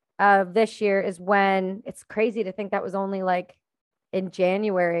January of this year is when, it's crazy to think that was only like in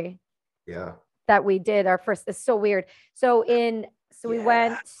January. Yeah. That we did our first. It's so weird. We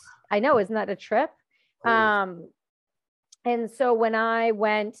went, I know, isn't that a trip? And so when I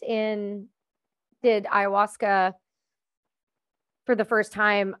went did ayahuasca for the first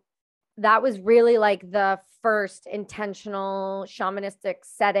time, that was really like the first intentional shamanistic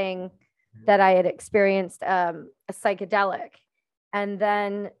setting that I had experienced a psychedelic. And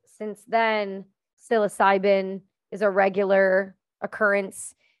then since then, psilocybin is a regular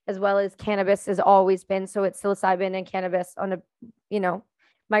occurrence, as well as cannabis has always been. So it's psilocybin and cannabis on a,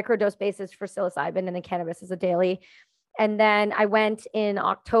 microdose basis for psilocybin, and then cannabis is a daily. And then I went in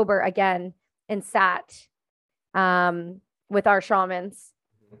October again and sat with our shamans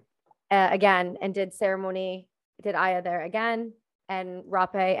again and did ceremony, did Aya there again and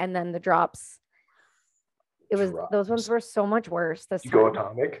Rape, and then the drops. Those ones were so much worse this time. You go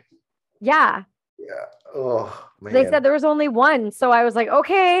atomic? Yeah. Yeah. Oh, man. They said there was only one. So I was like,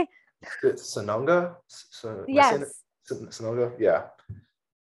 okay. Sanonga? Yes. Sanonga? Yeah.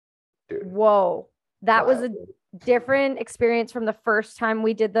 Dude. Whoa. That was a different experience from the first time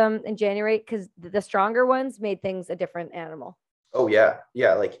we did them in January, because the stronger ones made things a different animal. Oh, yeah.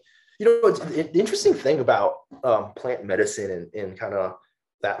 Yeah. Like, it's the interesting thing about plant medicine and kind of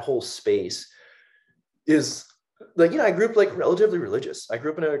that whole space is like, I grew up like relatively religious. I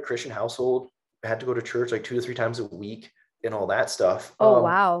grew up in a Christian household. I had to go to church like 2 to 3 times a week and all that stuff. Oh,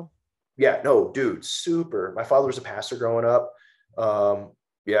 wow. Yeah, no, dude, super. My father was a pastor growing up.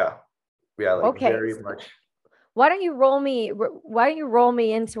 Yeah, like Okay. very much. Why don't you roll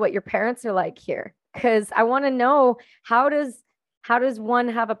me into what your parents are like here? Because I want to know, how does one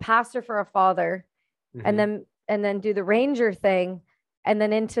have a pastor for a father, and then do the ranger thing, and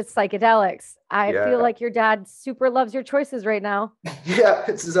then into psychedelics? I feel like your dad super loves your choices right now. Yeah,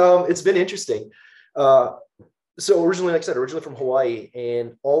 it's been interesting. So originally, like I said, from Hawaii,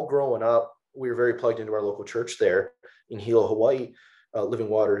 and all growing up, we were very plugged into our local church there in Hilo, Hawaii, Living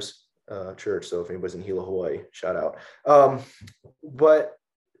Waters Church. So if anybody's in Hilo, Hawaii, shout out. But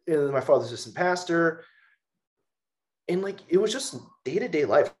my father's assistant pastor, and like it was just day-to-day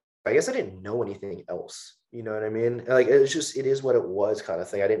life. I guess I didn't know anything else. You know what I mean? Like it is what it was kind of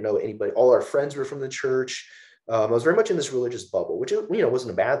thing. I didn't know anybody. All our friends were from the church. I was very much in this religious bubble, which,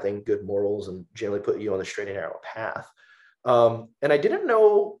 wasn't a bad thing. Good morals and generally put you on the straight and narrow path. And I didn't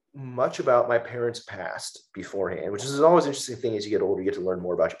know much about my parents' past beforehand, which is always an interesting thing. As you get older, you get to learn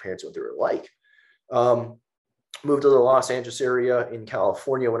more about your parents, what they were like. Moved to the Los Angeles area in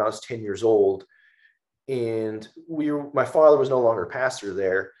California when I was 10 years old. And my father was no longer a pastor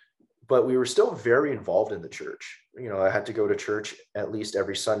there, but we were still very involved in the church. I had to go to church at least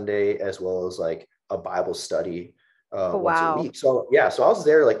every Sunday, as well as like a Bible study once a week. So I was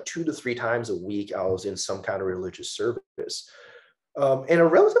there like 2 to 3 times a week. I was in some kind of religious service, and a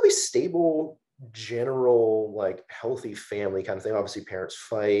relatively stable, general, like healthy family kind of thing. Obviously parents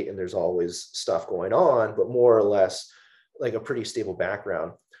fight and there's always stuff going on, but more or less like a pretty stable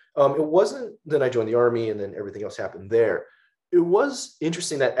background. It wasn't that I joined the Army and then everything else happened there. It was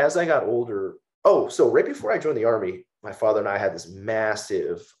interesting that as I got older, so right before I joined the Army, my father and I had this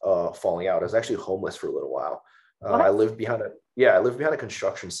massive falling out. I was actually homeless for a little while. I lived behind a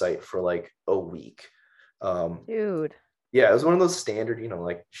construction site for like a week. Dude. Yeah, it was one of those standard,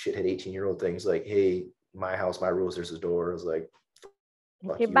 like shithead 18-year-old things. Like, hey, my house, my rules. There's a door. I was like,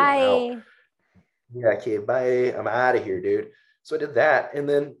 okay, bye. Yeah, okay, bye. I'm out of here, dude. So I did that, and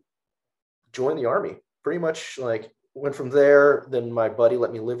then joined the Army. Pretty much like went from there. Then my buddy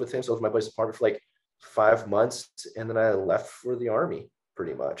let me live with him. So I was in my buddy's apartment for like 5 months, and then I left for the Army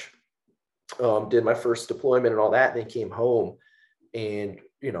pretty much. Did my first deployment and all that, then came home, and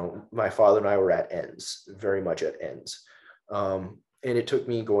my father and I were at ends, very much at ends. And it took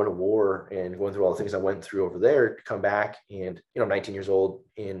me going to war and going through all the things I went through over there to come back. And 19 years old,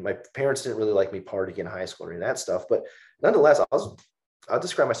 and my parents didn't really like me partying in high school or any of that stuff, but nonetheless, I'll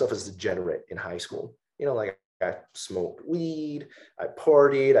describe myself as degenerate in high school. Like I smoked weed, I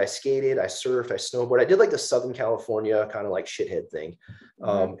partied, I skated, I surfed, I snowboarded. I did like the Southern California kind of like shithead thing,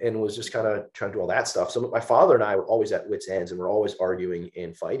 and was just kind of trying to do all that stuff. So my father and I were always at wit's ends, and we're always arguing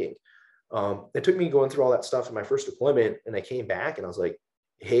and fighting. It took me going through all that stuff in my first deployment, and I came back and I was like,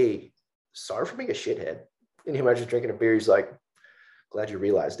 hey, sorry for being a shithead. And he was just drinking a beer. He's like, glad you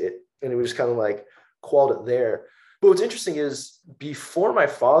realized it. And it was just kind of like quelled it there. But what's interesting is before my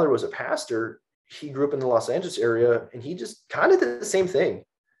father was a pastor, he grew up in the Los Angeles area, and he just kind of did the same thing.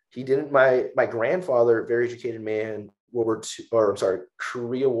 He didn't, my grandfather, very educated man,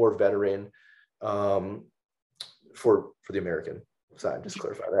 Korea War veteran, for the American side, just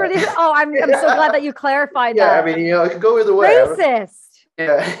clarify that. I'm so glad that you clarified that. I mean, it could go either way. Racist.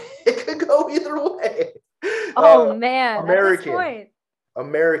 Yeah, it could go either way. Oh man,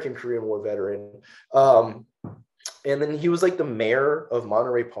 American Korean War veteran. And then he was like the mayor of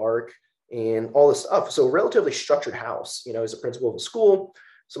Monterey Park and all this stuff. So relatively structured house, he's a principal of a school.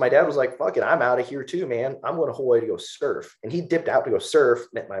 So my dad was like, fuck it, I'm out of here too, man. I'm going to Hawaii to go surf. And he dipped out to go surf,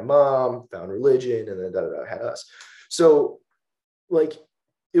 met my mom, found religion, and then had us. So like,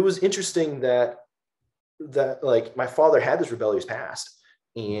 it was interesting that like my father had this rebellious past,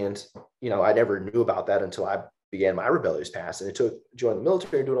 and, I never knew about that until I began my rebellious past. And it took joining the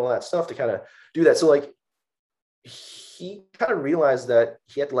military and doing all that stuff to kind of do that. So like, he kind of realized that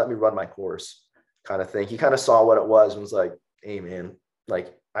he had to let me run my course kind of thing. He kind of saw what it was and was like, hey man,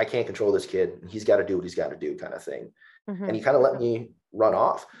 like I can't control this kid. He's got to do what he's got to do kind of thing. And he kind of let me run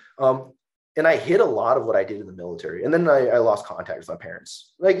off. And I hid a lot of what I did in the military. And then I lost contact with my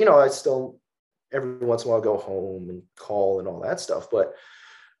parents. Like, I still every once in a while go home and call and all that stuff. But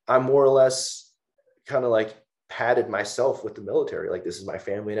I more or less kind of like patted myself with the military. Like, this is my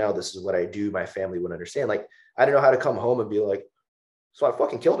family now. This is what I do. My family would understand. Like, I didn't know how to come home and be like, so I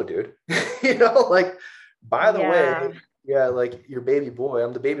fucking killed a dude, like, by the way, yeah, like your baby boy,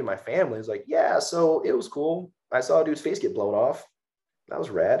 I'm the baby of my family. It's like, yeah, so it was cool. I saw a dude's face get blown off. That was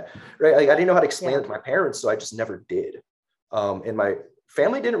rad, right? Like, I didn't know how to explain it to my parents, so I just never did. And my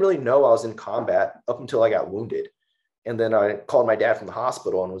family didn't really know I was in combat up until I got wounded. And then I called my dad from the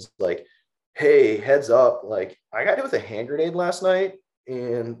hospital and was like, hey, heads up, like I got hit with a hand grenade last night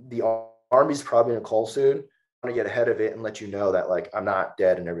and the Army's probably gonna call soon. I want to get ahead of it and let you know that like I'm not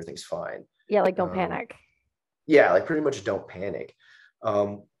dead and everything's fine. Yeah, like don't panic. Yeah, like pretty much don't panic.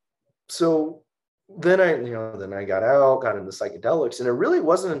 So then I got out, got into psychedelics, and it really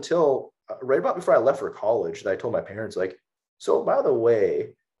wasn't until right about before I left for college that I told my parents, like, so by the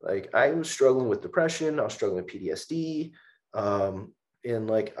way, like I was struggling with depression, I was struggling with PTSD, and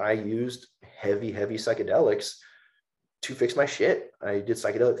like I used heavy psychedelics to fix my shit. I did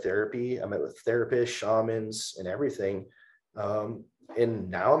psychedelic therapy. I met with therapists, shamans, and everything. And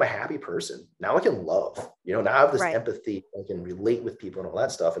now I'm a happy person. Now I can love, now I have this empathy. I can relate with people and all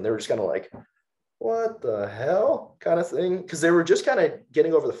that stuff. And they were just kind of like, what the hell kind of thing? Because they were just kind of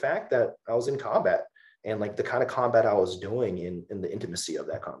getting over the fact that I was in combat and like the kind of combat I was doing in the intimacy of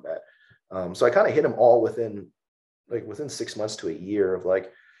that combat. So I kind of hit them all within 6 months to a year of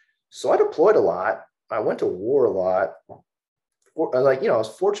like, so I deployed a lot. I went to war a lot. Like, I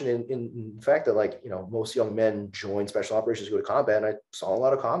was fortunate in the fact that like, most young men join special operations, go to combat. And I saw a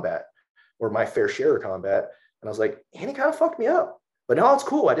lot of combat or my fair share of combat. And I was like, and it kind of fucked me up. But now it's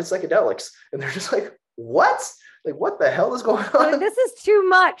cool. I did psychedelics. And they're just like, what? Like, what the hell is going on? This is too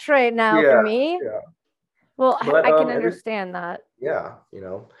much right now for me. Yeah. Well, but, I can understand that. Yeah.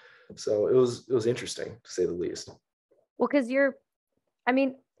 So it was interesting to say the least. Well, because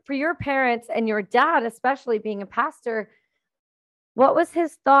for your parents and your dad, especially being a pastor, what was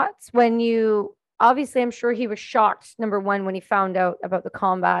his thoughts when obviously I'm sure he was shocked, number one, when he found out about the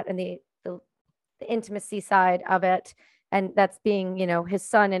combat and the intimacy side of it. And that's being, his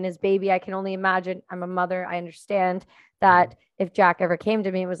son and his baby. I can only imagine. I'm a mother. I understand that if Jack ever came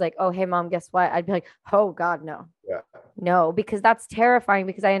to me and was like, oh, hey, mom, guess what? I'd be like, oh, God, no. Yeah. No, because that's terrifying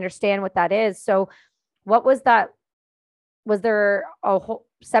because I understand what that is. So what was that? Was there a whole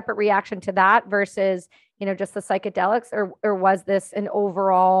separate reaction to that versus, just the psychedelics or was this an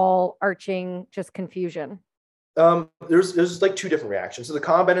overall arching just confusion? There's like two different reactions. So the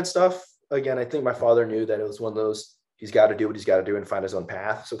combat and stuff, again, I think my father knew that it was one of those, he's got to do what he's got to do and find his own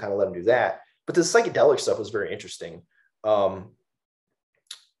path. So kind of let him do that. But the psychedelic stuff was very interesting.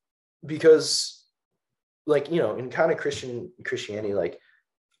 Because like, in kind of Christianity, like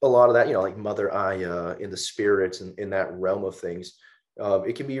a lot of that, like Mother Aya in the spirits and in that realm of things,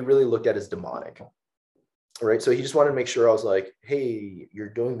 it can be really looked at as demonic. Right. So he just wanted to make sure I was like, hey, you're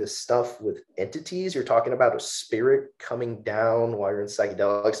doing this stuff with entities. You're talking about a spirit coming down while you're in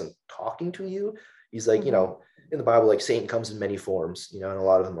psychedelics and talking to you. He's like, in the Bible, like Satan comes in many forms, and a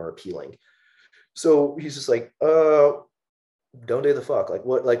lot of them are appealing. So he's just like, don't do the fuck. Like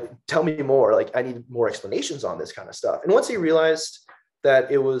what, like, tell me more. Like, I need more explanations on this kind of stuff. And once he realized that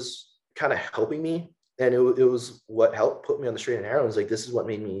it was kind of helping me and it was what helped put me on the straight and narrow, it's like, this is what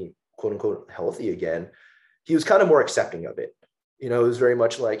made me quote unquote healthy again. He was kind of more accepting of it. It was very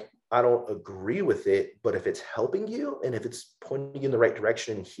much like, I don't agree with it, but if it's helping you and if it's pointing you in the right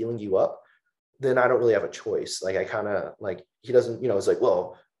direction and healing you up, then I don't really have a choice. Like I kind of like, he doesn't, it's like,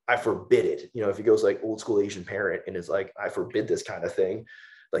 well, I forbid it. If he goes like old school Asian parent and is like, I forbid this kind of thing,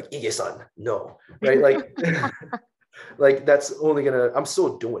 like Ige-san, no, right? Like, like that's only I'm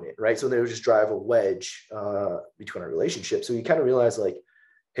still doing it, right? So they would just drive a wedge between our relationship. So you kind of realize like,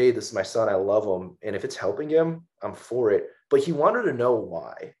 hey, this is my son, I love him. And if it's helping him, I'm for it. But he wanted to know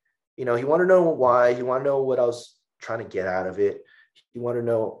why. He wanted to know why. He wanted to know what I was trying to get out of it. He wanted to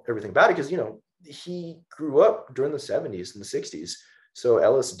know everything about it because, he grew up during the 70s and the 60s. So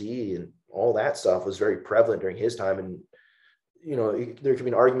LSD and all that stuff was very prevalent during his time. And, there could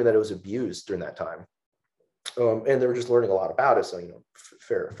be an argument that it was abused during that time. And they were just learning a lot about it. So,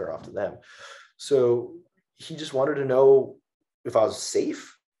 fair off to them. So he just wanted to know if I was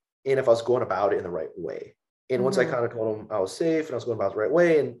safe and if I was going about it in the right way. And once I kind of told him I was safe and I was going about it the right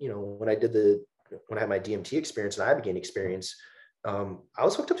way. And, when I had my DMT experience and Ibogaine experience, I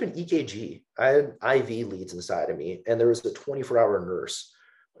was hooked up to an EKG. I had IV leads inside of me, and there was a 24-hour nurse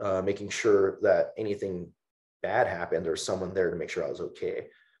making sure that anything bad happened, there was someone there to make sure I was okay.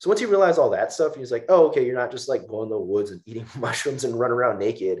 So once he realized all that stuff, he's like, oh, okay, you're not just like going to the woods and eating mushrooms and running around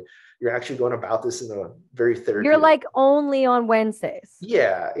naked. You're actually going about this in a very therapeutic. You're like only on Wednesdays.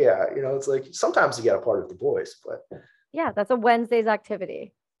 Yeah. It's like sometimes you get a part of the boys, but yeah, that's a Wednesday's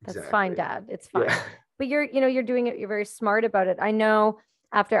activity. That's exactly. Fine, Dad. It's fine. Yeah. But you're doing it. You're very smart about it. I know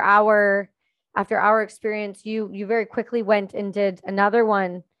after our experience, you very quickly went and did another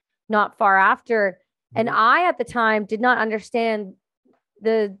one not far after. And I, at the time, did not understand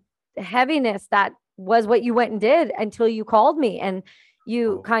the heaviness that was what you went and did until you called me and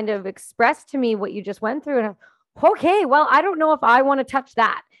you kind of expressed to me what you just went through. And Okay, well, I don't know if I want to touch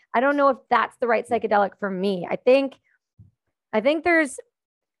that. I don't know if that's the right psychedelic for me. I think there's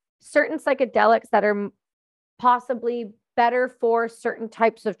certain psychedelics that are possibly better for certain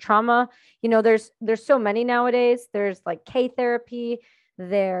types of trauma. There's so many nowadays. There's like K therapy,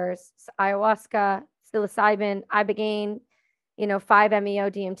 there's ayahuasca, psilocybin, ibogaine, 5-MeO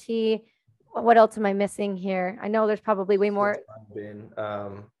DMT. What else am I missing here? I know there's probably way more.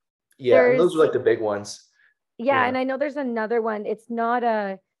 Yeah, and those are like the big ones. Yeah, and I know there's another one. It's not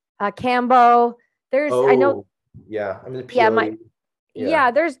a Cambo. I know. Yeah, I mean, the PLE.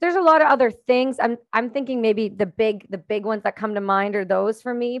 There's a lot of other things. I'm thinking maybe the big ones that come to mind are those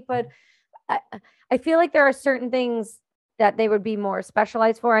for me, but I feel like there are certain things that they would be more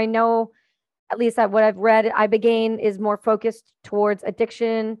specialized for. I know, at least at what I've read, ibogaine is more focused towards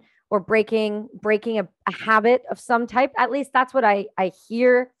addiction or breaking a habit of some type. At least that's what I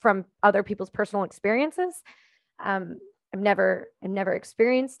hear from other people's personal experiences. I've never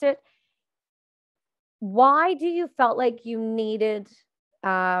experienced it. Why do you felt like you needed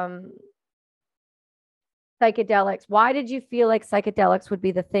psychedelics? Why did you feel like psychedelics would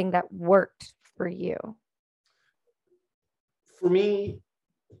be the thing that worked for you? For me,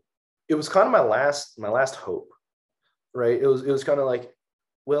 it was kind of my last hope, right? It was kind of like,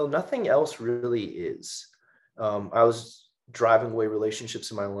 well, nothing else really is. I was driving away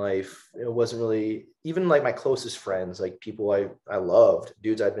relationships in my life. It wasn't really even like my closest friends, like people I loved,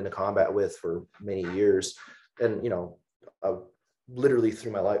 dudes I'd been to combat with for many years. And, literally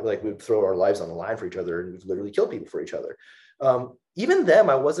through my life, like we'd throw our lives on the line for each other and we'd literally kill people for each other. Even them,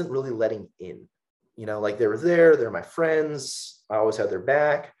 I wasn't really letting in, like they were there, they're my friends. I always had their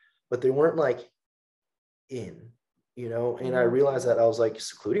back, but they weren't like in, and I realized that I was like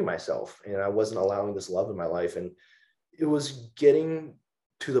secluding myself and I wasn't allowing this love in my life. And it was getting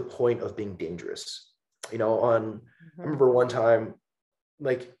to the point of being dangerous. I remember one time,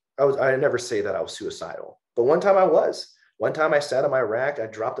 like I never say that I was suicidal, but one time I sat on my rack, I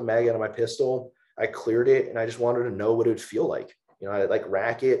dropped the mag out of my pistol, I cleared it, and I just wanted to know what it would feel like. I like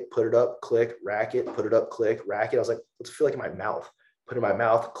rack it, put it up, click, rack it, put it up, click, rack it. I was like, what's it feel like in my mouth? Put it in my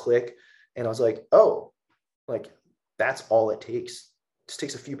mouth, click. And I was like, oh, like that's all it takes. It just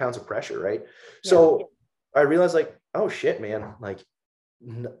takes a few pounds of pressure, right? Yeah. So I realized like, oh shit, man, like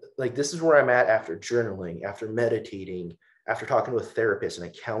this is where I'm at after journaling, after meditating, after talking to a therapist and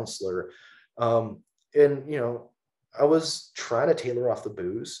a counselor. And, I was trying to tailor off the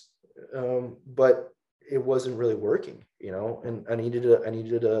booze, but it wasn't really working, and I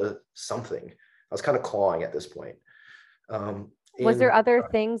needed something. I was kind of clawing at this point. Was there other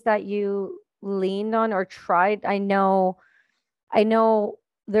things that you leaned on or tried? I know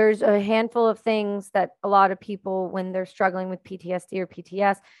there's a handful of things that a lot of people, when they're struggling with PTSD or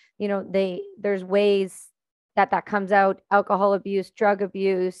PTS, there's ways that comes out: alcohol abuse, drug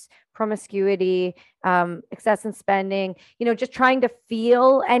abuse, promiscuity, excessive spending, just trying to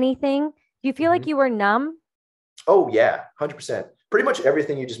feel anything. Do you feel like you were numb? Oh yeah, 100%. Pretty much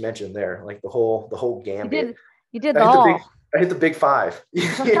everything you just mentioned there, like the whole gambit. You did all. I hit the big five. They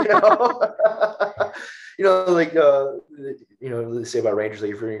say about Rangers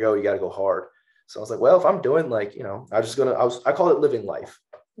League, if you're gonna go, you got to go hard. So I was like, well, if I'm doing like, I call it living life.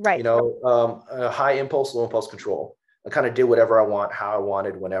 Right. High impulse, low impulse control. I kind of did whatever I want, how I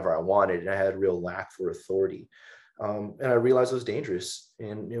wanted, whenever I wanted. And I had a real lack for authority. And I realized it was dangerous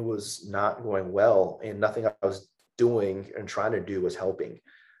and it was not going well. And nothing I was doing and trying to do was helping.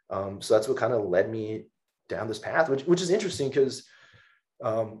 So that's what kind of led me down this path, which is interesting because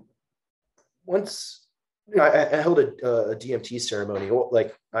once I held a DMT ceremony,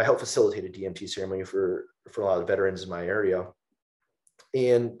 like I helped facilitate a DMT ceremony for a lot of veterans in my area.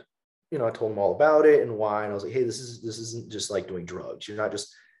 And, I told them all about it and why. And I was like, hey, this isn't just like doing drugs. You're not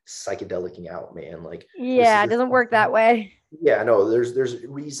just psychedelicing out, man. Like, yeah, it doesn't work that way. Yeah, no, there's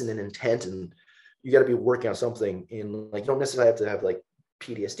reason and intent, and you got to be working on something. And like, you don't necessarily have to have like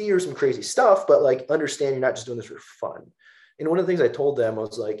PTSD or some crazy stuff, but like understand you're not just doing this for fun. And one of the things I told them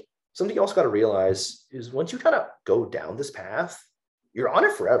was like, something you also got to realize is once you kind of go down this path, you're on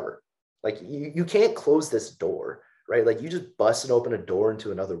it forever. Like you can't close this door. Right? Like you just busted open a door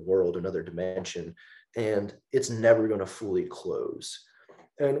into another world, another dimension, and it's never going to fully close.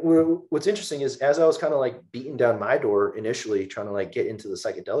 And what's interesting is as I was kind of like beating down my door initially, trying to like get into the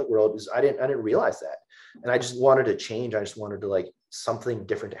psychedelic world, is I didn't realize that. And I just wanted to change. I just wanted to like something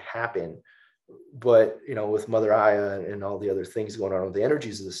different to happen. But, with Mother Aya and all the other things going on with the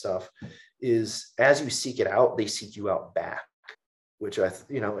energies of this stuff is as you seek it out, they seek you out back. Which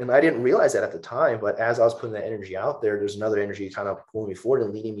and I didn't realize that at the time, but as I was putting that energy out there, there's another energy kind of pulling me forward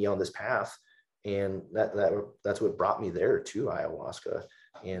and leading me on this path And that's what brought me there to ayahuasca.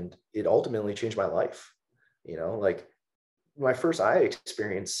 And it ultimately changed my life. You know, like my first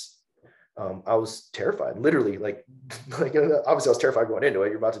experience, I was terrified, literally, like obviously I was terrified going into it.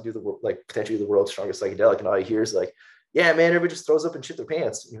 You're about to do potentially the world's strongest psychedelic, and all you hear is like, yeah, man, everybody just throws up and shit their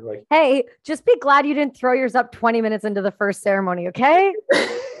pants. And you're like, hey, just be glad you didn't throw yours up 20 minutes into the first ceremony, okay?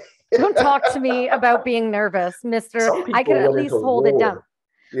 Don't talk to me about being nervous, mister. I can at least hold it down.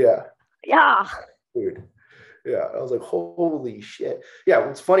 Yeah. Yeah. Dude. Yeah. I was like, holy shit. Yeah.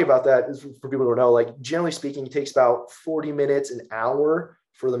 What's funny about that is, for people who don't know, like, generally speaking, it takes about 40 minutes, an hour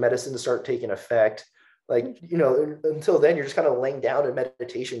for the medicine to start taking effect. Like, you know, until then, you're just kind of laying down in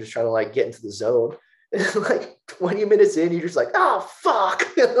meditation, just trying to like get into the zone. Like 20 minutes in, you're just like, oh, fuck.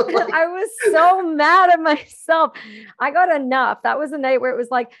 Like, I was so mad at myself. I got enough. That was a night where it was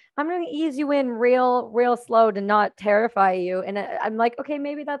like, I'm going to ease you in real slow to not terrify you. And I'm like, okay,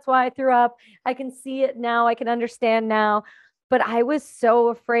 maybe that's why I threw up. I can see it now. I can understand now. But I was so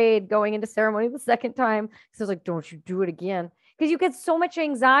afraid going into ceremony the second time. So I was like, don't you do it again. Because you get so much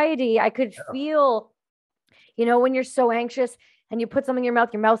anxiety. I could feel, you know, when you're so anxious and you put something in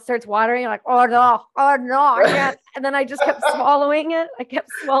your mouth starts watering. You're like, oh no, I can't. And then I just kept swallowing it. I kept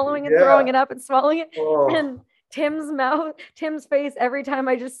swallowing and throwing it up and swallowing it. Oh. And Tim's face every time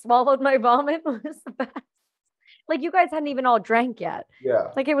I just swallowed my vomit was the best. Like, you guys hadn't even all drank yet.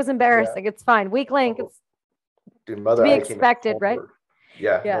 Yeah. Like, it was embarrassing. It's fine. Weak link. It's to be expected, right?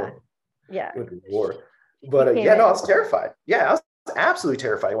 Yeah. Yeah. No. Yeah. War. But I was terrified. Yeah, I was absolutely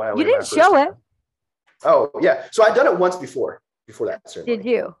terrified when I went. You didn't show it. Oh yeah. So I'd done it once before that ceremony. Did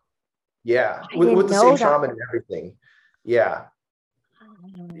you? Yeah. With the same shaman and everything. Yeah.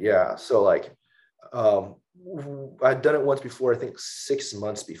 Yeah. So like, I'd done it once before, I think 6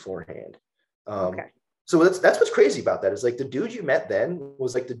 months beforehand. Okay. So that's what's crazy about that is like the dude you met then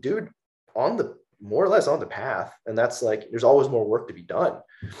was like the dude more or less on the path. And that's like, there's always more work to be done.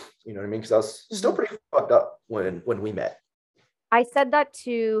 You know what I mean? Because I was still pretty fucked up when we met. I said that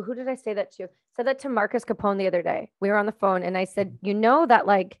to, who did I say that to? Said that to Marcus Capone the other day. We were on the phone and I said, you know that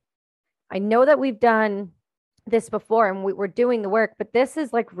like, I know that we've done this before and we're doing the work, but this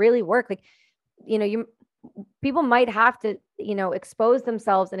is like really work. Like, you know, people might have to, you know, expose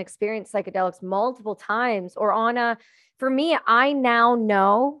themselves and experience psychedelics multiple times or for me, I now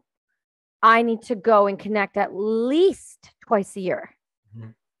know I need to go and connect at least twice a year. Mm-hmm.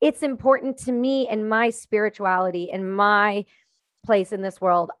 It's important to me and my spirituality and my place in this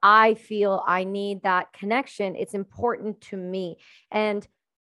world. I feel I need that connection. It's important to me. And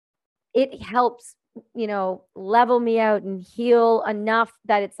it helps, you know, level me out and heal enough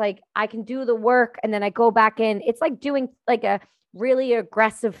that it's like, I can do the work and then I go back in. It's like doing like a really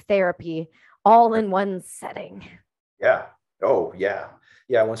aggressive therapy all in one setting. Yeah. Oh yeah.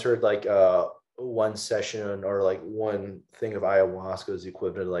 Yeah. I once heard like, one session or like one thing of ayahuasca is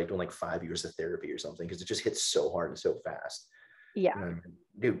equivalent to like doing like 5 years of therapy or something. Cause it just hits so hard and so fast. Yeah.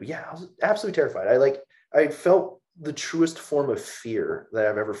 Dude, yeah, I was absolutely terrified. I felt the truest form of fear that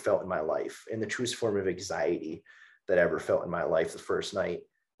I've ever felt in my life and the truest form of anxiety that I ever felt in my life the first night.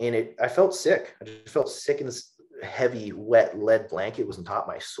 And I felt sick. I just felt sick, and this heavy, wet lead blanket was on top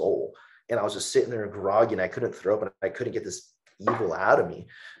of my soul. And I was just sitting there groggy and I couldn't throw up and I couldn't get this evil out of me,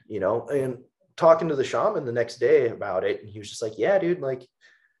 you know, and talking to the shaman the next day about it. And he was just like, yeah, dude, like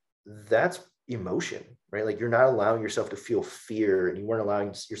that's emotion, right? Like you're not allowing yourself to feel fear and you weren't allowing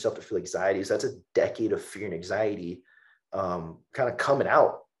yourself to feel anxiety. So that's a decade of fear and anxiety kind of coming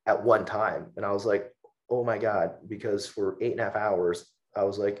out at one time. And I was like, oh my God, because for 8.5 hours, I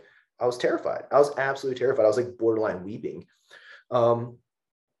was terrified. I was absolutely terrified. I was like borderline weeping. And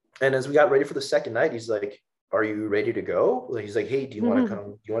as we got ready for the second night, he's like, are you ready to go? Like, he's like, hey, do you want to come?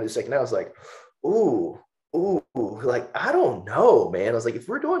 Do you want to do the second night? I was like, ooh, like, I don't know, man. I was like, if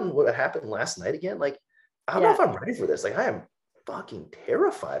we're doing what happened last night again, like, I don't know if I'm ready for this. Like, I am fucking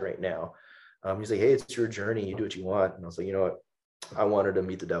terrified right now. He's like, hey, it's your journey. You do what you want. And I was like, you know what? I wanted to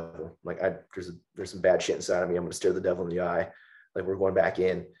meet the devil. Like, there's some bad shit inside of me. I'm going to stare the devil in the eye. Like, we're going back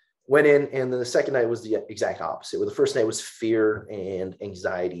in. Went in, and then the second night was the exact opposite. Where the first night was fear and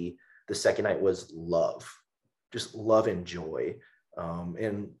anxiety. The second night was love, just love and joy.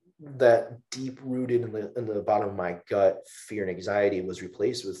 And that deep rooted in the bottom of my gut, fear and anxiety was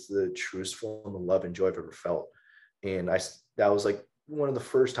replaced with the truest form of love and joy I've ever felt. And that was like one of the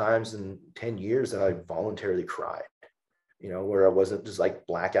first times in 10 years that I voluntarily cried, you know, where I wasn't just like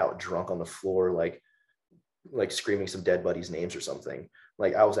blackout drunk on the floor, like screaming some dead buddies' names or something.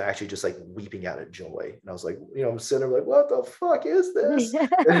 Like I was actually just like weeping out of joy. And I was like, you know, I'm sitting there like, what the fuck is this?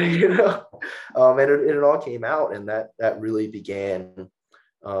 You know, and it all came out. And that really began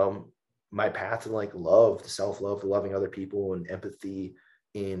my path to like love, to self-love, to loving other people and empathy,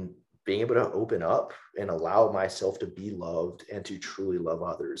 in being able to open up and allow myself to be loved and to truly love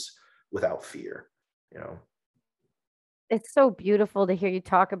others without fear, you know. It's so beautiful to hear you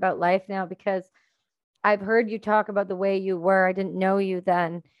talk about life now, because I've heard you talk about the way you were. I didn't know you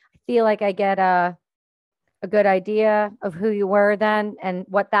then. I feel like I get a good idea of who you were then and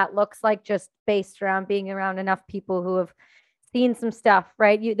what that looks like, just based around being around enough people who have seen some stuff,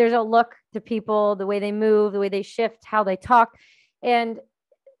 right? There's a look to people, the way they move, the way they shift, how they talk, and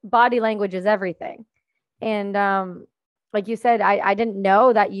body language is everything. And like you said, I didn't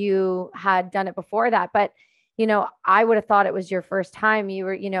know that you had done it before that, but I would have thought it was your first time. You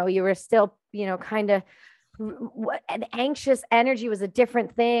were still, kind of, an anxious energy was a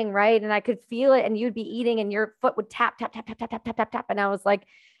different thing, right? And I could feel it, and you'd be eating and your foot would tap, tap, tap, tap, tap, tap, tap, tap, tap. And I was like,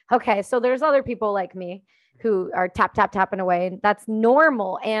 okay, so there's other people like me who are tap, tap, tapping away, and that's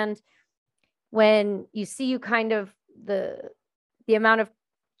normal. And when you see you kind of the amount of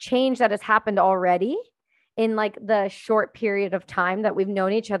change that has happened already in like the short period of time that we've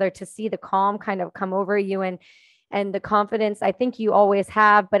known each other, to see the calm kind of come over you and the confidence, I think you always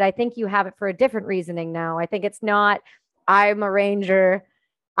have, but I think you have it for a different reasoning now. I think it's not, I'm a ranger,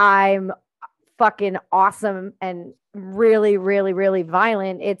 I'm fucking awesome and really, really, really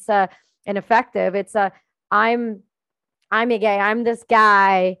violent. It's an effective. It's I'm a gay. I'm this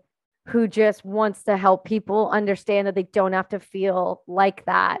guy who just wants to help people understand that they don't have to feel like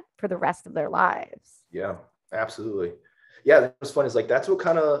that for the rest of their lives. Yeah, absolutely. Yeah, what's funny is like, that's what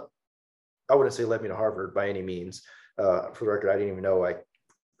kind of, I wouldn't say led me to Harvard by any means. For the record, I didn't even know I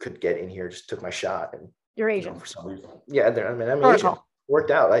could get in here. Just took my shot. And you're Asian. For some reason. Yeah, I'm Asian.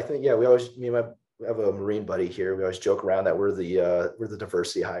 Worked out. I think, yeah, we have a Marine buddy here. We always joke around that we're the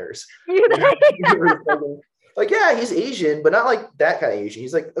diversity hires. Like, yeah, he's Asian, but not like that kind of Asian.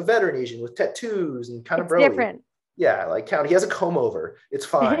 He's like a veteran Asian with tattoos and kind of broy. Different. Yeah, like he has a comb over. It's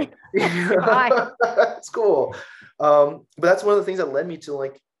fine. It's cool. But that's one of the things that led me to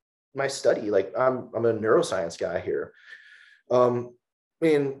like my study. Like I'm a neuroscience guy here. And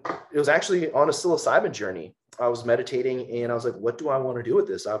it was actually on a psilocybin journey. I was meditating and I was like, what do I want to do with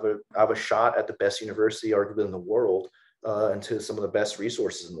this? I have a shot at the best university arguably in the world, and to some of the best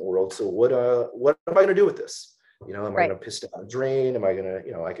resources in the world. So what am I going to do with this? Am I going to piss down the drain? Am I going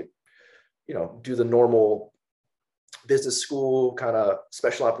to, I could, do the normal business school kind of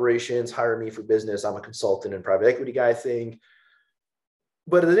special operations, hire me for business. I'm a consultant and private equity guy thing.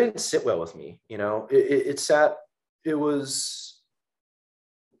 But it didn't sit well with me. It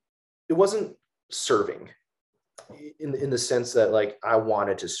wasn't serving in the sense that like I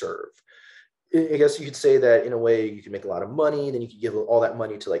wanted to serve. I guess you could say that in a way you can make a lot of money, then you could give all that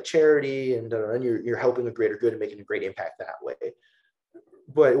money to like charity, and you're helping a greater good and making a great impact that way.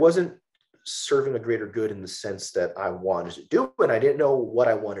 But it wasn't serving a greater good in the sense that I wanted to do, and I didn't know what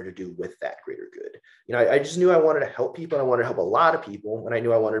I wanted to do with that greater good. I just knew I wanted to help people, and I wanted to help a lot of people, and I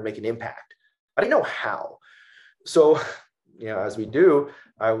knew I wanted to make an impact. I didn't know how. So, as we do,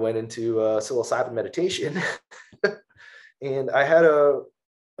 I went into psilocybin meditation, and I had a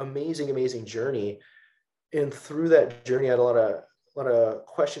amazing journey. And through that journey, I had a lot of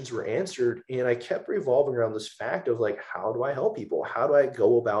questions were answered, and I kept revolving around this fact of like, how do I help people? How do I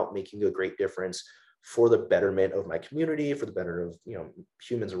go about making a great difference for the betterment of my community, for the betterment of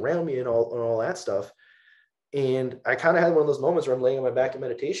humans around me, and all that stuff? And I kind of had one of those moments where I'm laying on my back in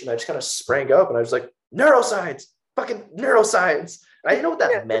meditation. I just kind of sprang up and I was like, neuroscience, fucking neuroscience. And I didn't know what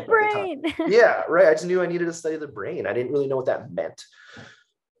that meant. Brain. At the time. Yeah, right. I just knew I needed to study the brain. I didn't really know what that meant.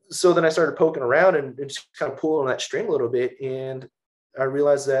 So then I started poking around and just kind of pulling on that string a little bit. And I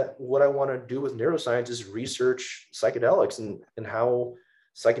realized that what I want to do with neuroscience is research psychedelics and how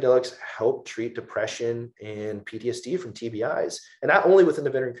psychedelics help treat depression and PTSD from TBIs. And not only within the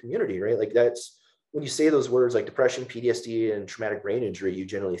veteran community, right? Like that's, when you say those words like depression, PTSD, and traumatic brain injury, you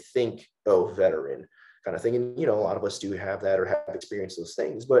generally think, oh, veteran kind of thing. And, a lot of us do have that or have experienced those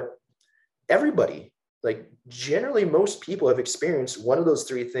things, but everybody, like generally most people have experienced one of those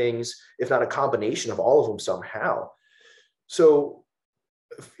three things, if not a combination of all of them somehow. So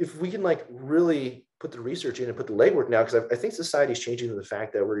if we can like really put the research in and put the legwork now, because I think society is changing to the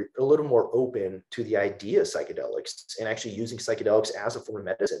fact that we're a little more open to the idea of psychedelics and actually using psychedelics as a form of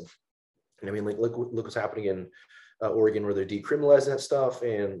medicine. And I mean, like look what's happening in Oregon, where they're decriminalizing that stuff,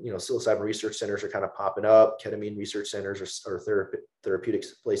 and psilocybin research centers are kind of popping up. Ketamine research centers or therapeutic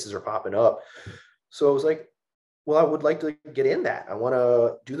places are popping up. So I was like, well, I would like to get in that. I want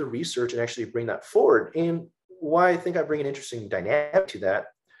to do the research and actually bring that forward. And why I think I bring an interesting dynamic to that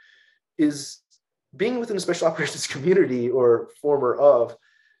is being within the special operations community, or former of,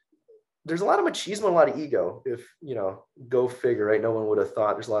 there's a lot of machismo, a lot of ego. If, go figure, right? No one would have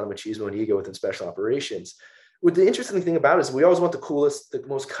thought there's a lot of machismo and ego within special operations. What the interesting thing about it is we always want the coolest, the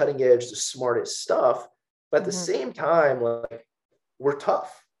most cutting edge, the smartest stuff. But at the same time, like, we're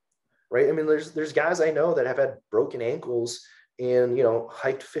tough, right? I mean, there's guys I know that have had broken ankles and,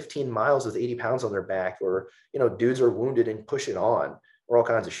 hiked 15 miles with 80 pounds on their back, or, dudes are wounded and push it on, or all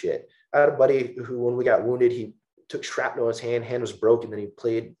kinds of shit. I had a buddy who, when we got wounded, he took shrapnel in his hand was broken. Then he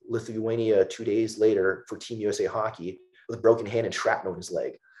played Lithuania 2 days later for Team USA hockey with a broken hand and shrapnel in his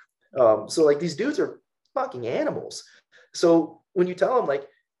leg. So like, these dudes are fucking animals. So when you tell them like,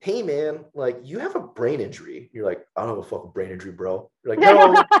 hey man, like, you have a brain injury, you're like, I don't have a fucking brain injury, bro. You're like,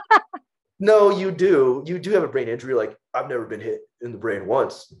 no, no, you do have a brain injury. Like, I've never been hit in the brain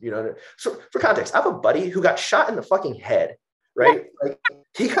once, So for context, I have a buddy who got shot in the fucking head, right? Like,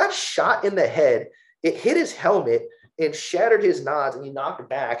 he got shot in the head. It hit his helmet and shattered his nods, and he knocked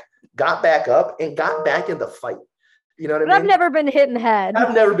back, got back up, and got back in the fight. You know what I mean? I've never been hit in the head.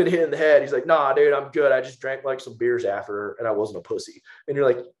 I've never been hit in the head. He's like, nah, dude, I'm good. I just drank like some beers after, and I wasn't a pussy. And you're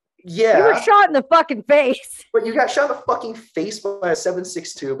like, yeah. You were shot in the fucking face. But you got shot in the fucking face by a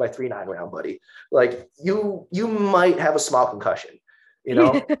 7.62 by 3.9 round, buddy. Like, you might have a small concussion,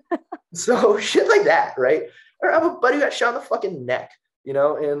 So shit like that, right? Or I have a buddy who got shot in the fucking neck,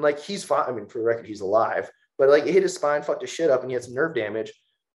 and like, he's fine. I mean, for the record, he's alive, but like, it hit his spine, fucked his shit up, and he had some nerve damage.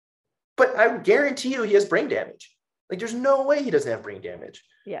 But I guarantee you he has brain damage. Like, there's no way he doesn't have brain damage.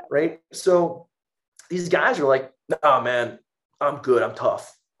 Yeah. Right. So these guys are like, nah, man, I'm good. I'm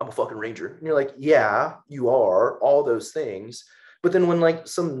tough. I'm a fucking Ranger. And you're like, yeah, you are, all those things. But then when like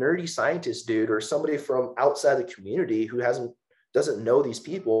some nerdy scientist dude or somebody from outside the community who doesn't know these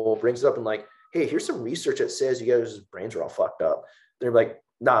people brings it up and like, hey, here's some research that says you guys' brains are all fucked up. They're like,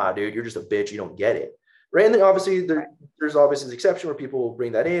 nah, dude, you're just a bitch. You don't get it. Right. And then obviously there's obviously an exception where people will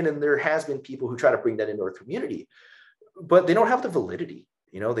bring that in. And there has been people who try to bring that into our community, but they don't have the validity.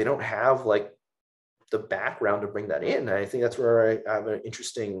 They don't have like the background to bring that in. And I think that's where I have an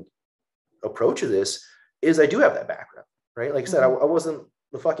interesting approach to this is I do have that background, right? Like I said, I wasn't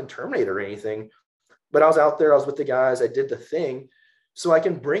the fucking Terminator or anything, but I was out there, I was with the guys, I did the thing. So I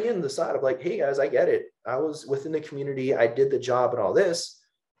can bring in the side of like, hey guys, I get it. I was within the community. I did the job and all this.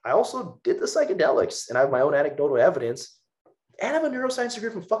 I also did the psychedelics and I have my own anecdotal evidence and I have a neuroscience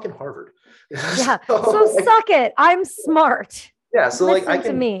degree from fucking Harvard. Yeah. So suck it. I'm smart. Yeah. So listen like I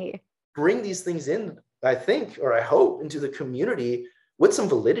can to me. Bring these things in, I think, or I hope, into the community with some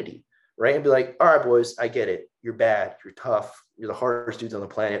validity, right? And be like, all right, boys, I get it. You're bad. You're tough. You're the hardest dudes on the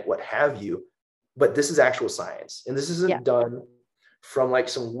planet, what have you. But this is actual science. And this isn't done from like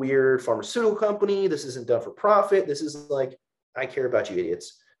some weird pharmaceutical company. This isn't done for profit. This is like, I care about you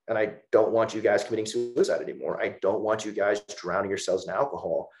idiots. And I don't want you guys committing suicide anymore. I don't want you guys drowning yourselves in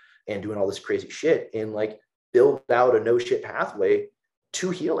alcohol and doing all this crazy shit, and like build out a no shit pathway to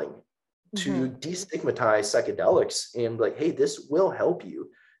healing. To destigmatize psychedelics and like, hey, this will help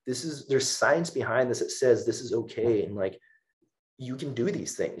you. There's science behind this that says this is okay. And like, you can do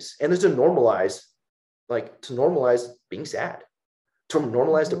these things. And there's to normalize being sad, to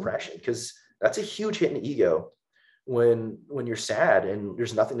normalize depression, because that's a huge hit in the ego when you're sad and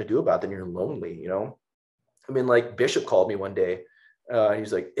there's nothing to do about it, then you're lonely, I mean, like Bishop called me one day.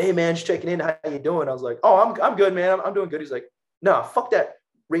 He's like, hey man, just checking in. How you doing? I was like, oh, I'm good, man. I'm doing good. He's like, no, fuck that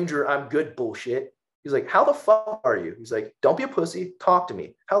Ranger, I'm good bullshit. He's like, how the fuck are you? He's like, don't be a pussy. Talk to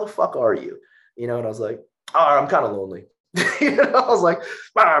me. How the fuck are you? And I was like, oh, I'm kind of lonely. I was like,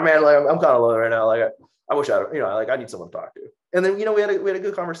 man, like I'm kind of lonely right now. Like I wish I need someone to talk to. And then, we had a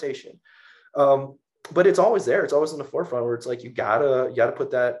good conversation. But it's always there. It's always in the forefront where it's like, you gotta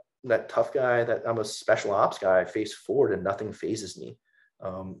put that tough guy, that I'm a special ops guy, face forward and nothing phases me.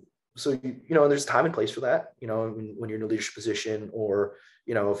 So, there's time and place for that, when you're in a leadership position, or,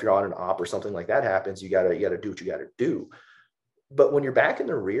 if you're on an op or something like that happens, you gotta do what you gotta do. But when you're back in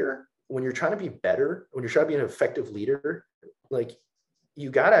the rear, when you're trying to be better, when you're trying to be an effective leader, like, you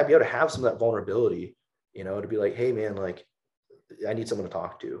gotta be able to have some of that vulnerability, to be like, hey man, like, I need someone to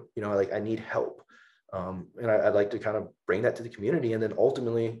talk to, like I need help. And I'd like to kind of bring that to the community, and then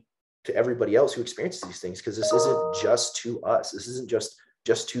ultimately to everybody else who experiences these things, because this isn't just to us. This isn't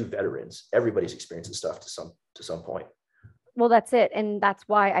just to veterans. Everybody's experiencing stuff to some point. Well, that's it. And that's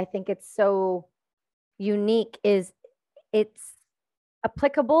why I think it's so unique, is it's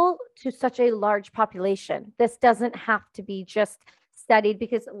applicable to such a large population. This doesn't have to be just studied,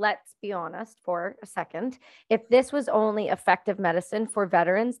 because let's be honest for a second, if this was only effective medicine for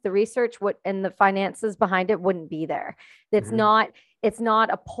veterans, the research and the finances behind it wouldn't be there. It's not, It's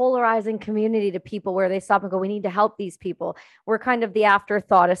not a polarizing community to people where they stop and go, we need to help these people. We're kind of the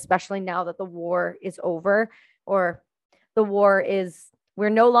afterthought, especially now that the war is over, or the war is, we're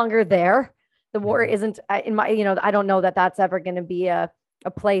no longer there. The war isn't in my, I don't know that that's ever going to be a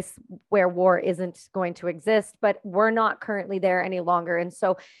place where war isn't going to exist, but we're not currently there any longer. And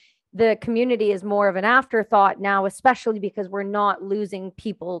so the community is more of an afterthought now, especially because we're not losing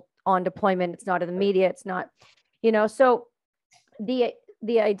people on deployment. It's not in the media. It's not, so the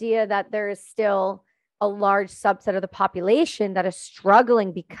idea that there is still a large subset of the population that is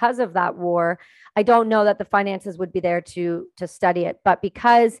struggling because of that war, I don't know that the finances would be there to study it. But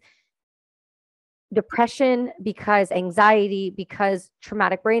because depression, because anxiety, because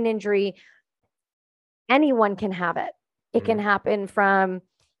traumatic brain injury, anyone can have it. It can happen from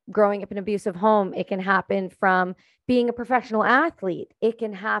growing up in an abusive home. It can happen from being a professional athlete. It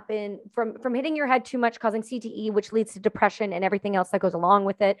can happen from hitting your head too much, causing CTE, which leads to depression and everything else that goes along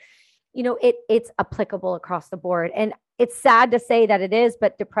with it. It's applicable across the board. And it's sad to say that it is,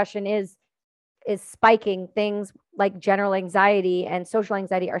 but depression is spiking. Things like general anxiety and social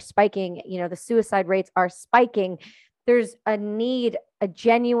anxiety are spiking. The suicide rates are spiking. There's a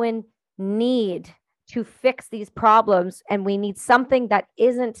genuine need to fix these problems. And we need something that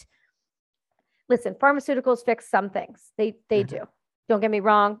isn't, listen, pharmaceuticals fix some things. They do. Don't get me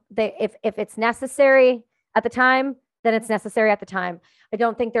wrong. If it's necessary at the time, then it's necessary at the time. I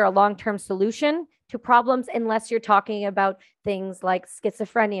don't think they're a long-term solution to problems unless you're talking about things like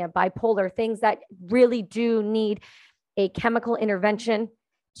schizophrenia, bipolar, things that really do need a chemical intervention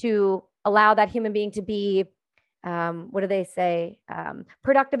to allow that human being to be, what do they say?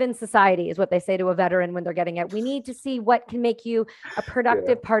 Productive in society is what they say to a veteran when they're getting it. We need to see what can make you a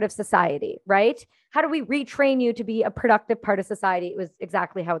productive part of society, right? How do we retrain you to be a productive part of society? It was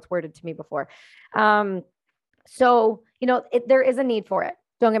exactly how it's worded to me before. So, there is a need for it.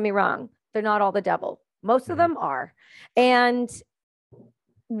 Don't get me wrong. They're not all the devil. Most of them are. And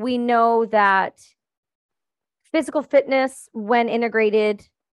we know that physical fitness, when integrated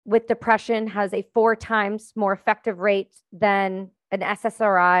with depression, has a 4 times more effective rate than an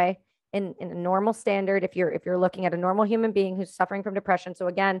SSRI in a normal standard. If you're looking at a normal human being who's suffering from depression. So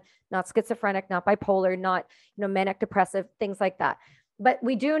again, not schizophrenic, not bipolar, not, manic depressive, things like that. But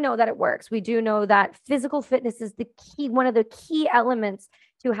we do know that it works. We do know that physical fitness is one of the key elements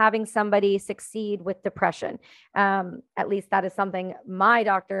to having somebody succeed with depression. At least that is something my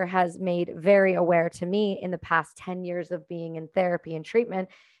doctor has made very aware to me in the past 10 years of being in therapy and treatment.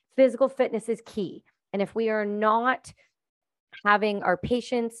 Physical fitness is key. And if we are not having our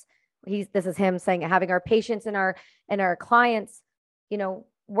patients, this is him saying, having our patients and our clients,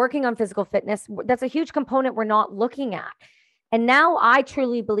 working on physical fitness, that's a huge component we're not looking at. And now I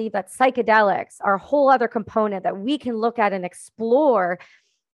truly believe that psychedelics are a whole other component that we can look at and explore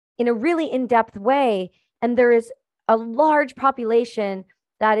in a really in-depth way. And there is a large population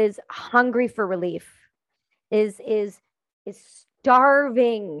that is hungry for relief, is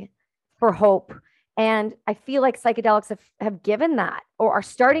starving for hope. And I feel like psychedelics have given that, or are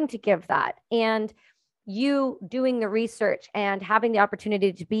starting to give that. And you doing the research and having the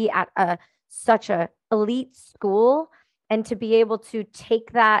opportunity to be at such a elite school, and to be able to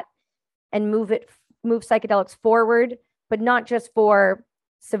take that and move psychedelics forward, but not just for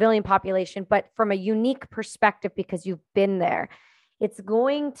civilian population, but from a unique perspective, because you've been there. It's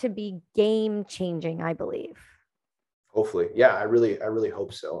going to be game changing, I believe. Hopefully. Yeah, I really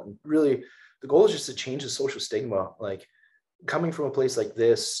hope so. And really, the goal is just to change the social stigma. Like, coming from a place like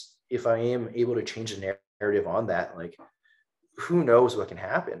this, if I am able to change the narrative on that, like, who knows what can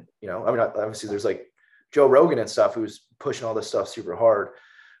happen? Obviously there's like Joe Rogan and stuff who's pushing all this stuff super hard.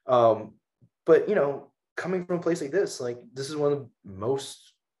 But, coming from a place like this is one of the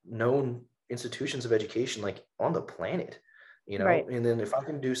most known institutions of education, like, on the planet, right. And then if I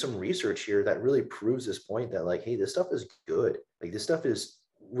can do some research here that really proves this point that, like, hey, this stuff is good. Like, this stuff is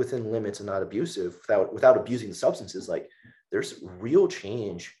within limits and not abusive without abusing the substances. Like, there's real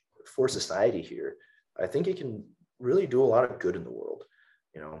change for society here. I think it can really do a lot of good in the world.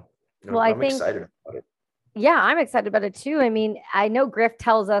 I'm excited about it. Yeah, I'm excited about it too. I mean, I know Griff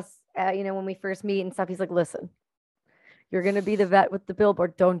tells us, when we first meet and stuff, he's like, listen, you're going to be the vet with the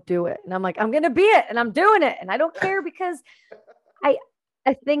billboard. Don't do it. And I'm like, I'm going to be it, and I'm doing it. And I don't care, because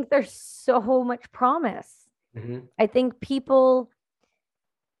I think there's so much promise. I think people,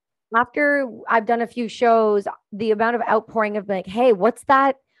 after I've done a few shows, the amount of outpouring of like, hey, what's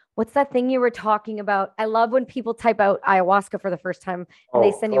that thing you were talking about? I love when people type out ayahuasca for the first time and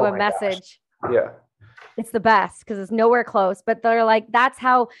they send you a message. Gosh. Yeah. It's the best because it's nowhere close. But they're like, that's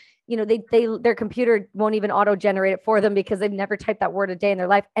how, you know, their computer won't even auto generate it for them because they've never typed that word a day in their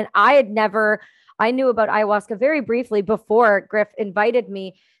life. And I knew about ayahuasca very briefly before Griff invited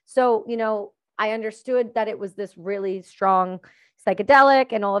me. So, you know, I understood that it was this really strong psychedelic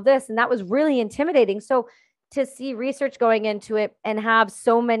and all of this, and that was really intimidating. So to see research going into it and have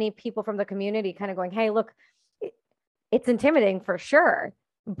so many people from the community kind of going, hey, look, it's intimidating for sure,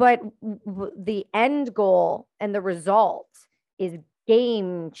 but the end goal and the result is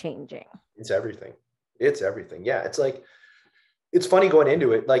game changing. It's everything. Yeah. It's like, it's funny going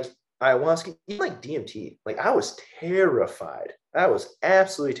into it. Like ayahuasca, even like DMT, like I was terrified. I was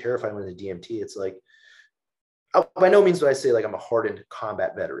absolutely terrified when the DMT. It's like, by no means do I say like I'm a hardened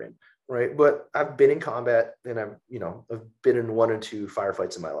combat veteran, right? But I've been in combat and I've been in 1 or 2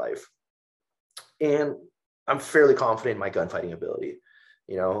 firefights in my life. And I'm fairly confident in my gunfighting ability.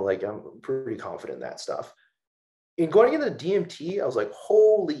 You know, like I'm pretty confident in that stuff. In going into the DMT, I was like,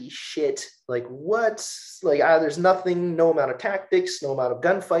 holy shit, like what's like, there's nothing, no amount of tactics, no amount of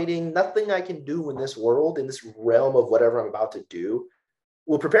gunfighting, nothing I can do in this world, in this realm of whatever I'm about to do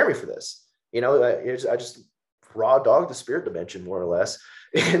will prepare me for this. You know, I just raw dog the spirit dimension more or less.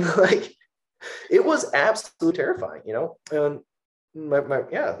 And like, it was absolutely terrifying, you know? And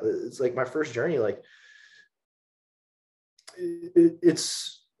it's like my first journey, like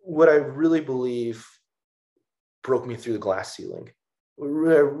it's what I really believe broke me through the glass ceiling.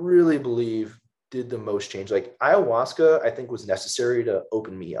 What I really believe did the most change. Like ayahuasca, I think was necessary to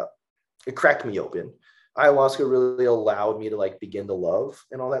open me up. It cracked me open. Ayahuasca really allowed me to like begin to love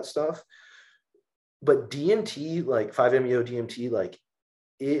and all that stuff. But DMT, like 5-MeO DMT, like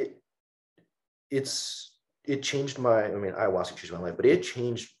it changed ayahuasca changed my life, but it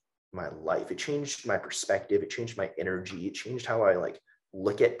changed my life. It changed my perspective. It changed my energy. It changed how I like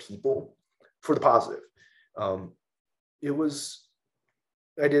look at people for the positive. I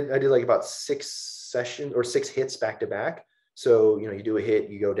did like about 6 sessions or 6 hits back to back. So, you know, you do a hit,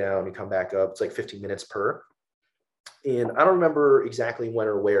 you go down, you come back up. It's like 15 minutes per. And I don't remember exactly when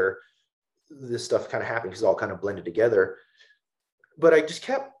or where this stuff kind of happened because it all kind of blended together. But I just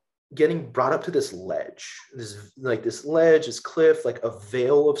kept getting brought up to this ledge, this cliff, like a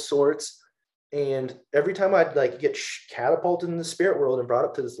veil of sorts. And every time I'd like get catapulted in the spirit world and brought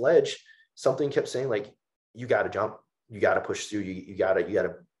up to this ledge, something kept saying like, you got to jump, you got to push through, you got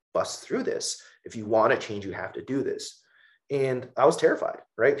to bust through this. If you want to change, you have to do this. And I was terrified,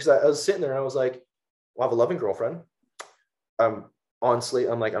 right? Because I was sitting there and I was like, well, I have a loving girlfriend. I'm potentially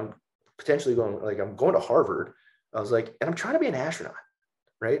I'm going to Harvard. I was like, and I'm trying to be an astronaut,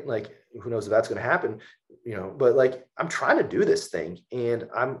 right? Like, who knows if that's going to happen, you know, but like, I'm trying to do this thing and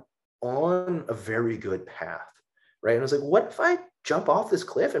I'm on a very good path, right? And I was like, what if I jump off this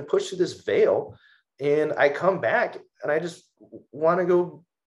cliff and push through this veil and I come back and I just want to go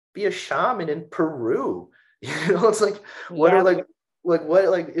be a shaman in Peru? You know, it's like, what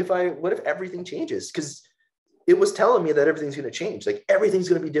if everything changes? Because it was telling me that everything's going to change. Like everything's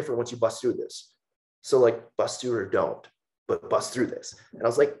going to be different once you bust through this. So like bust through or don't, but bust through this. And I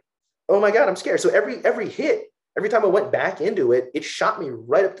was like, oh my God, I'm scared. So every hit, every time I went back into it, it shot me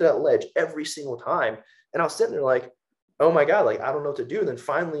right up to that ledge every single time. And I was sitting there like, oh my God, like, I don't know what to do. And then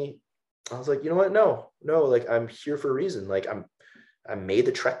finally I was like, you know what? No, like I'm here for a reason. Like I made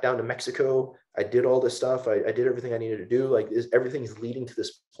the trek down to Mexico. I did all this stuff. I did everything I needed to do. Like everything is leading to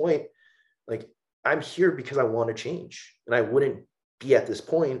this point. Like I'm here because I want to change. And I wouldn't be at this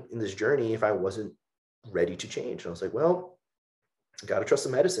point in this journey if I wasn't ready to change. And I was like, well, I got to trust the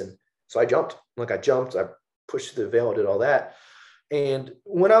medicine. So I jumped, I pushed through the veil, did all that. And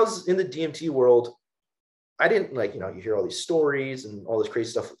when I was in the DMT world, I didn't you hear all these stories and all this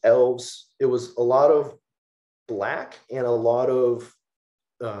crazy stuff with elves. It was a lot of black and a lot of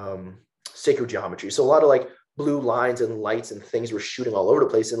sacred geometry. So a lot of like blue lines and lights and things were shooting all over the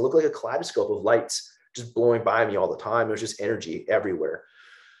place and it looked like a kaleidoscope of lights just blowing by me all the time. It was just energy everywhere.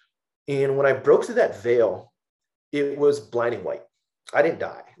 And when I broke through that veil, it was blinding white. I didn't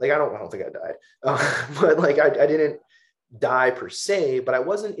die. Like, I don't think I died. But like, I didn't die per se, but I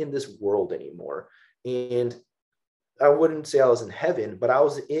wasn't in this world anymore. And I wouldn't say I was in heaven, but I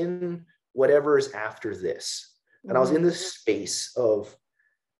was in whatever is after this. And I was in this space of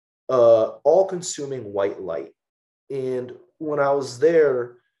all-consuming white light. And when I was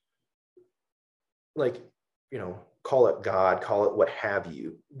there, like, call it God, call it what have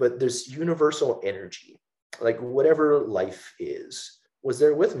you, but this universal energy, like whatever life is, was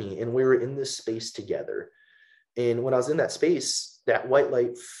there with me. And we were in this space together. And when I was in that space, that white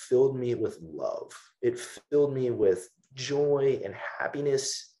light filled me with love. It filled me with joy and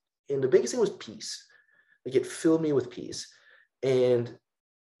happiness. And the biggest thing was peace. Like it filled me with peace. And,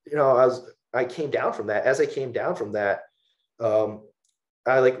 you know, I came down from that. As I came down from that,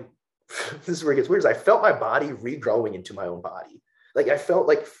 I like, this is where it gets weird, is I felt my body regrowing into my own body. Like I felt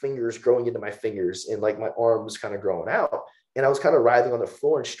like fingers growing into my fingers and like my arm was kind of growing out. And I was kind of writhing on the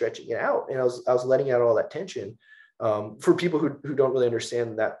floor and stretching it out. And I was letting out all that tension. For people who don't really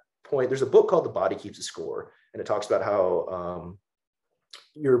understand that point, there's a book called The Body Keeps the Score. And it talks about how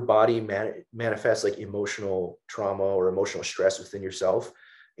your body manifests like emotional trauma or emotional stress within yourself.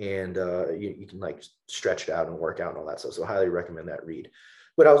 And you can like stretch it out and work out and all that stuff. So I highly recommend that read.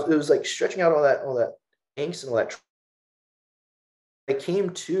 But it was like stretching out all that angst and all that. I came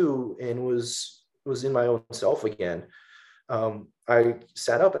to and was in my own self again. I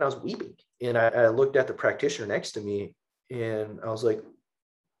sat up and I was weeping, and I looked at the practitioner next to me, and I was like,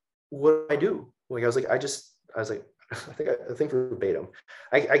 "What do I do?" Like I was like, I think verbatim.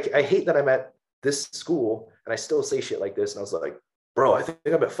 I hate that I'm at this school and I still say shit like this, and I was like, "Bro, I think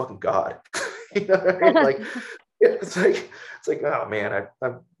I'm at fucking God." You know what I mean? Like it's like, oh man,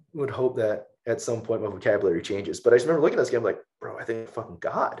 I would hope that at some point my vocabulary changes. But I just remember looking at this guy, I'm like, bro, I think fucking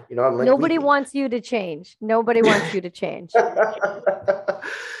God. You know, I'm like, nobody wants you to change. Nobody wants you to change.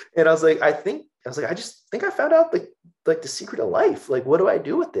 And I was like, I just think I found out like the secret of life. Like, what do I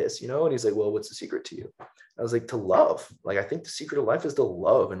do with this? You know? And he's like, well, what's the secret to you? I was like, to love. Like, I think the secret of life is to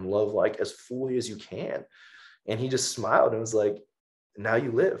love, and love like as fully as you can. And he just smiled and was like, now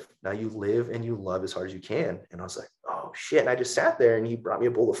you live and you love as hard as you can. And I was like, oh shit. And I just sat there, and he brought me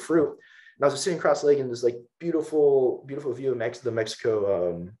a bowl of fruit. And I was just sitting cross-legged in this like beautiful, beautiful view of the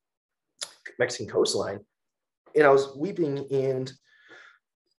Mexican coastline. And I was weeping, and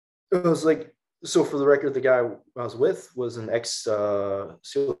it was like, so for the record, the guy I was with was an ex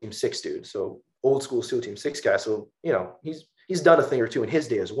SEAL Team 6 dude. So old school SEAL Team 6 guy. So, you know, he's done a thing or two in his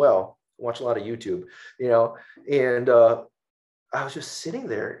day as well. Watch a lot of YouTube, you know, and I was just sitting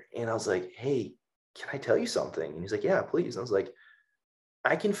there, and I was like, hey, can I tell you something? And he's like, yeah, please. And I was like,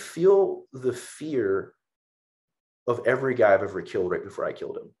 I can feel the fear of every guy I've ever killed right before I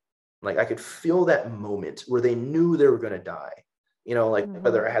killed him. Like I could feel that moment where they knew they were going to die. You know, like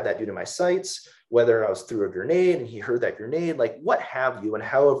whether I had that dude in my sights, whether I was through a grenade and he heard that grenade, like what have you, and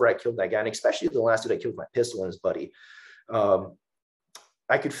however I killed that guy, and especially the last dude I killed with my pistol and his buddy.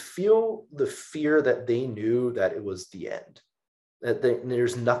 I could feel the fear that they knew that it was the end. That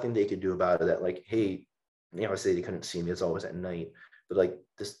there's nothing they could do about it. That like, hey, you know, I say they couldn't see me. It's always at night, but like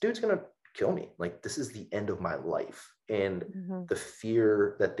this dude's gonna kill me. Like this is the end of my life, and the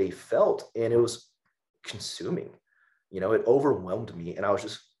fear that they felt, and it was consuming. You know, it overwhelmed me, and I was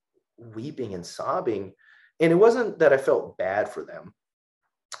just weeping and sobbing. And it wasn't that I felt bad for them,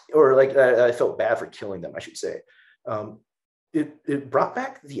 or like I felt bad for killing them, I should say. It brought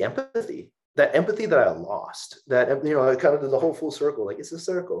back the empathy. That empathy that I lost, that, you know, I kind of did the whole full circle, like it's a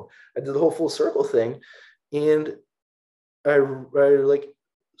circle. I did the whole full circle thing, and I like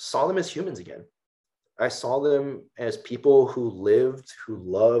saw them as humans again. I saw them as people who lived, who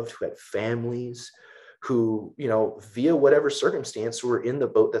loved, who had families, who, you know, via whatever circumstance were in the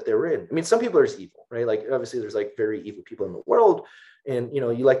boat that they were in. I mean, some people are evil, right? Like obviously there's like very evil people in the world. And, you know,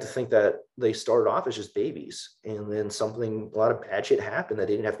 you like to think that they started off as just babies, and then a lot of bad shit happened that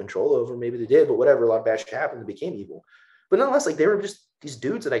they didn't have control over. Maybe they did, but whatever, a lot of bad shit happened and became evil. But nonetheless, like they were just, these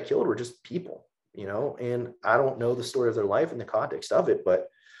dudes that I killed were just people, you know, and I don't know the story of their life in the context of it, but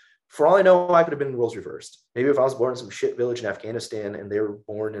for all I know, I could have been roles reversed. Maybe if I was born in some shit village in Afghanistan and they were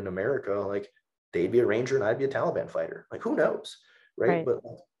born in America, like they'd be a ranger and I'd be a Taliban fighter. Like, who knows? Right. But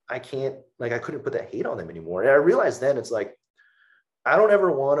I couldn't put that hate on them anymore. And I realized then it's like, I don't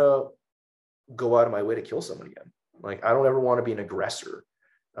ever want to go out of my way to kill someone again. Like, I don't ever want to be an aggressor.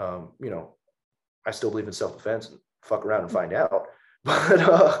 You know, I still believe in self-defense and fuck around and find out,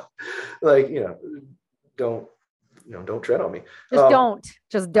 but like, you know, don't tread on me.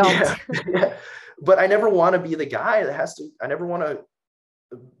 Just don't. Yeah, yeah. But I never want to be the guy that I never want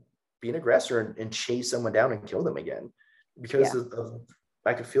to be an aggressor and chase someone down and kill them again, because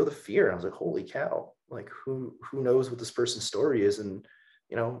I could feel the fear. I was like, holy cow, like who knows what this person's story is? And,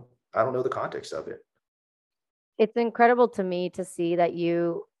 you know, I don't know the context of it. It's incredible to me to see that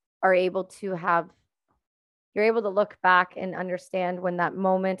you are able to you're able to look back and understand when that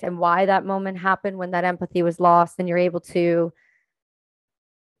moment and why that moment happened, when that empathy was lost, and you're able to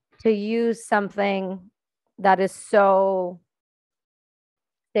use something that is so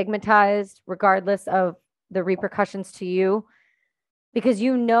stigmatized, regardless of the repercussions to you, because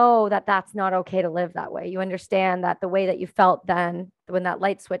you know that that's not okay to live that way. You understand that the way that you felt then, when that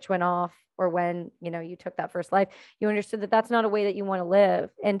light switch went off, or when, you know, you took that first life, you understood that that's not a way that you want to live.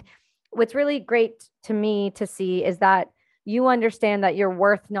 And what's really great to me to see is that you understand that you're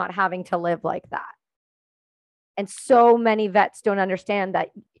worth not having to live like that. And so many vets don't understand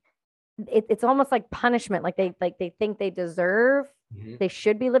that it's almost like punishment. Like they think they deserve, they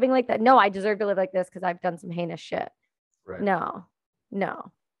should be living like that. No, I deserve to live like this because I've done some heinous shit. Right. No.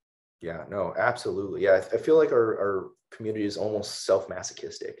 Yeah, no, absolutely. Yeah. I feel like our community is almost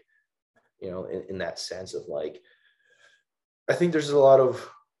self-masochistic, in that sense of like, I think there's a lot of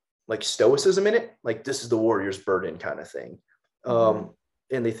like stoicism in it. Like, this is the warrior's burden kind of thing.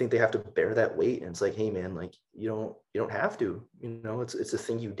 And they think they have to bear that weight. And it's like, hey man, like you don't have to, it's a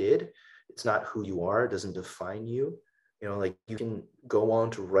thing you did. It's not who you are. It doesn't define you. Like you can go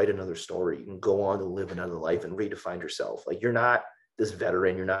on to write another story. You can go on to live another life and redefine yourself. Like you're not this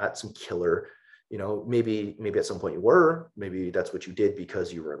veteran. You're not some killer. Maybe at some point you were. Maybe that's what you did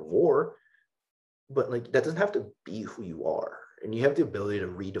because you were in war. But like that doesn't have to be who you are. And you have the ability to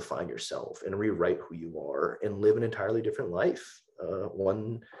redefine yourself and rewrite who you are and live an entirely different life.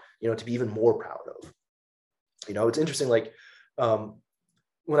 One, to be even more proud of. It's interesting. Like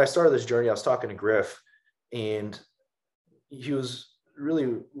when I started this journey, I was talking to Griff, and we had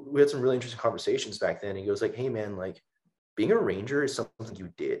some really interesting conversations back then. He goes like, hey man, like being a ranger is something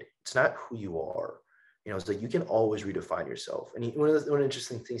you did. It's not who you are. It's like, you can always redefine yourself. And one of the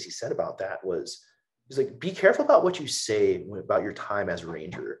interesting things he said about that was, he's like, be careful about what you say about your time as a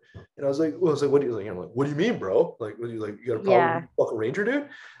ranger. And I was like, what do you like? I'm like, what do you mean, bro? Like, what do you like? You got a problem with fucking ranger, dude?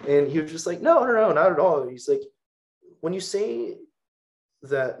 And he was just like, no, not at all. He's like, when you say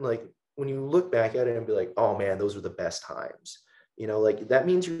that, like, when you look back at it and be like, oh man, those were the best times, like that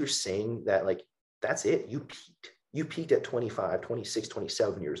means you're saying that like, that's it. You peaked at 25, 26,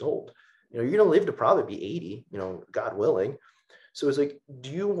 27 years old. You're going to live to probably be 80, God willing. So it's like, do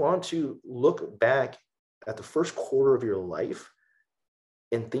you want to look back at the first quarter of your life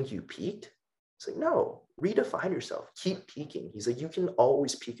and think you peaked? It's like, no, redefine yourself. Keep peaking. He's like, you can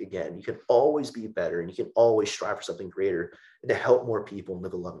always peak again. You can always be better, and you can always strive for something greater and to help more people and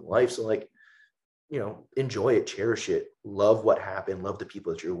live a loving life. So like, enjoy it, cherish it, love what happened, love the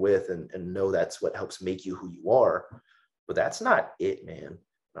people that you're with, and know that's what helps make you who you are. But that's not it, man. And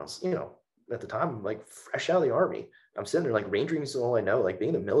I was, at the time, I'm like fresh out of the army. I'm sitting there like, rangering is all I know. Like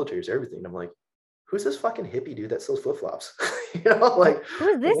being in the military is everything. And I'm like, who's this fucking hippie dude that sells flip-flops? Like,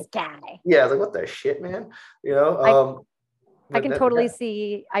 who's this guy? Yeah, I was like, what the shit, man? I can totally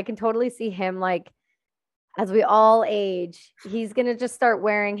see him, like, as we all age, he's gonna just start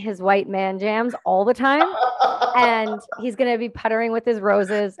wearing his white man jams all the time. And he's gonna be puttering with his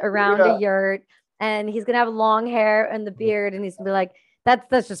roses around a yurt, and he's gonna have long hair and the beard, and he's gonna be like,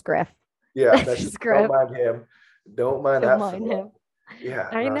 that's just Griff. Yeah, that's just Griff. Don't mind him. Don't mind him. Yeah,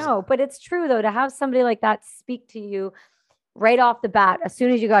 I know, but it's true though, to have somebody like that speak to you right off the bat as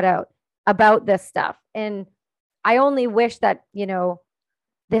soon as you got out about this stuff. And I only wish that,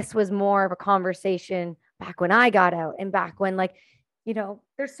 this was more of a conversation back when I got out, and back when, like,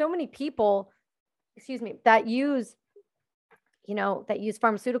 there's so many people, that use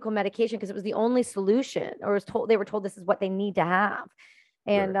pharmaceutical medication because it was the only solution, or they were told this is what they need to have.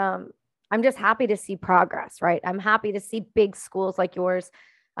 And I'm just happy to see progress, right? I'm happy to see big schools like yours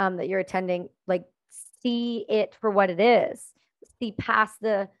that you're attending, like, see it for what it is, see past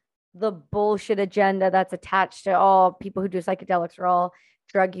the bullshit agenda that's attached to all people who do psychedelics, or all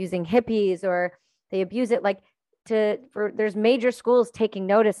drug using hippies, or they abuse it. Like, there's major schools taking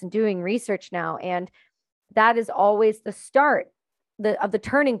notice and doing research now. And that is always the start of the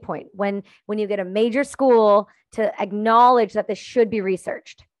turning point, when you get a major school to acknowledge that this should be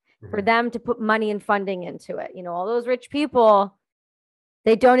researched, for them to put money and funding into it. All those rich people,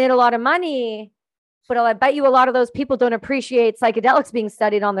 they donate a lot of money, but I bet you a lot of those people don't appreciate psychedelics being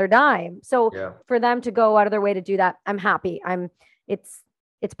studied on their dime. So for them to go out of their way to do that, I'm happy.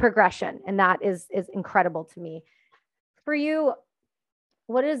 It's progression. And that is incredible to me. For you,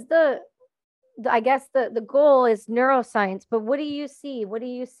 what is I guess the goal is neuroscience, but what do you see? What do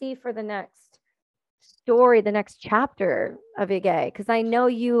you see for the next story, the next chapter of Ige? Because I know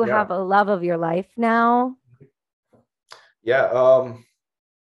you have a love of your life now. Yeah.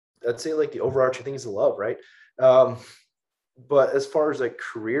 I'd say like the overarching thing is the love, right? But as far as like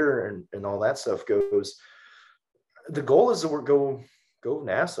career and all that stuff goes, the goal is to go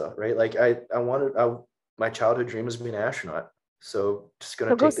NASA, right? Like my childhood dream was to be an astronaut. So just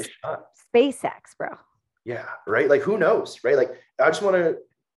going to take this shot. SpaceX, bro. Yeah. Right. Like, who knows, right? Like, I just want to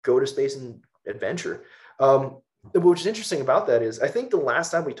go to space and adventure. Which is interesting about that is, I think the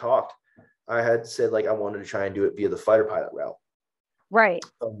last time we talked, I had said like I wanted to try and do it via the fighter pilot route. Right.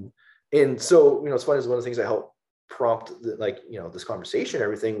 And so, it's funny, is one of the things I help prompt like, this conversation and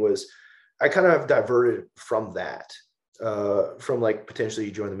everything was I kind of diverted from that, from like potentially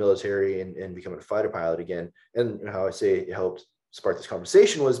join the military and becoming a fighter pilot again. And how I say it helped spark this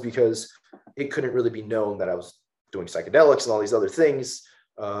conversation was because it couldn't really be known that I was doing psychedelics and all these other things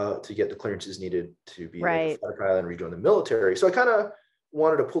to get the clearances needed to be like a fighter pilot and rejoin the military. So I kind of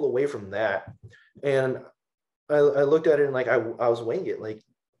wanted to pull away from that. And I looked at it and like, I was weighing it. Like,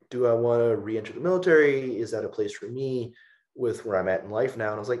 do I want to re-enter the military? Is that a place for me with where I'm at in life now?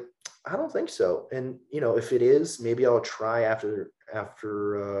 And I was like, I don't think so. And, if it is, maybe I'll try after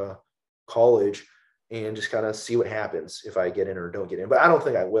college and just kind of see what happens if I get in or don't get in. But I don't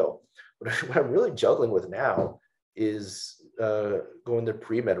think I will. What I'm really juggling with now is going the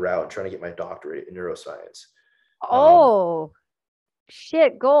pre-med route and trying to get my doctorate in neuroscience.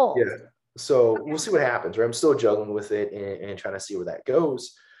 Shit, goals. Yeah. So we'll see what happens, right? I'm still juggling with it and trying to see where that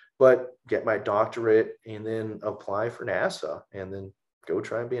goes, but get my doctorate and then apply for NASA and then go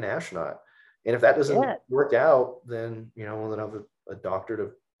try and be an astronaut. And if that doesn't work out, then, we'll then have a doctorate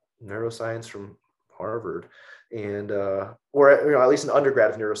of neuroscience from Harvard and, or, at least an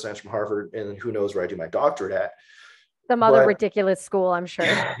undergrad of neuroscience from Harvard. And then who knows where I do my doctorate at. Some other ridiculous school, I'm sure.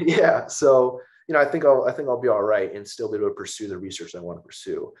 Yeah. So, I think I'll be all right and still be able to pursue the research I want to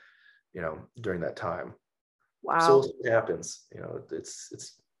pursue, during that time. Wow. So we'll see what happens.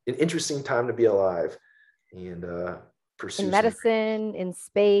 It's an interesting time to be alive and pursue in medicine, in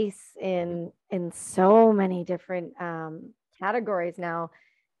space, in so many different categories now.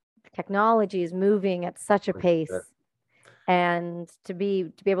 Technology is moving at such a pace, and to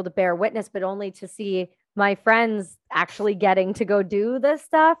be able to bear witness, but only to see my friends actually getting to go do this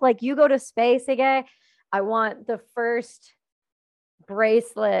stuff. Like, you go to space again. I want the first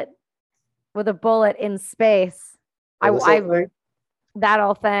bracelet with a bullet in space. That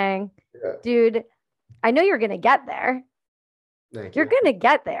whole thing. Yeah. Dude, I know you're going to get there. You're going to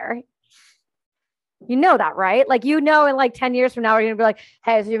get there. You know that, right? Like, in like 10 years from now, we're going to be like,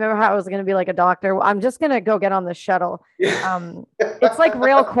 hey, so you remember how I was going to be like a doctor? I'm just going to go get on the shuttle. It's like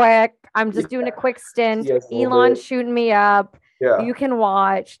real quick. I'm just doing a quick stint. Yes, Elon's shooting me up. Yeah. You can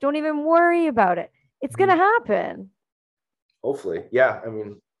watch. Don't even worry about it. It's going to happen. Hopefully. Yeah. I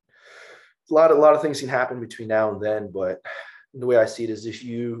mean, a lot of things can happen between now and then, but the way I see it is if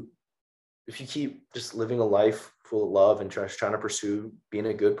you keep just living a life full of love and trying to pursue being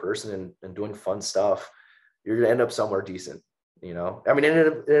a good person and doing fun stuff, you're going to end up somewhere decent, I mean,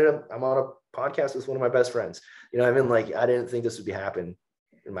 I'm on a podcast with one of my best friends, I mean, like, I didn't think this would be happening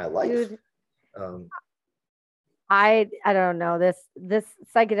in my life. Dude, I don't know, this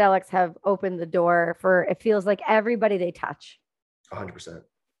psychedelics have opened the door for, it feels like everybody they touch. 100%.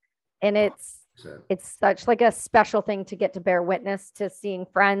 And it's such like a special thing to get to bear witness to seeing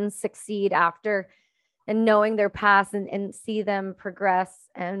friends succeed after and knowing their past and see them progress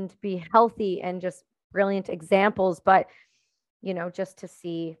and be healthy and just brilliant examples. But, just to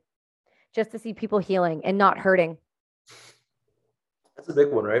see people healing and not hurting. That's a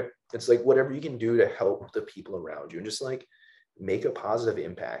big one, right? It's like whatever you can do to help the people around you and just like make a positive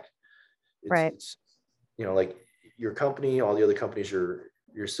impact. Right. It's, like your company, all the other companies you're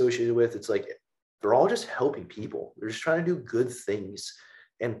associated with, it's like they're all just helping people. They're just trying to do good things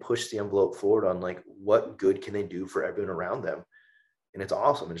and push the envelope forward on like what good can they do for everyone around them. And it's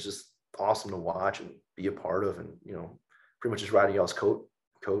awesome. It's just awesome to watch and be a part of, and pretty much just riding y'all's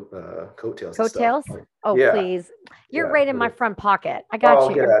coattails. Coattails? Oh, yeah. Please. You're right in my front pocket. I got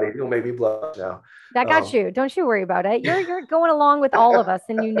you. Get out of here. You'll make me blush now. I got you. Don't you worry about it. You're going along with all of us,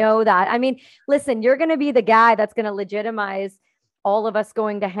 and you know that. I mean, listen, you're going to be the guy that's going to legitimize all of us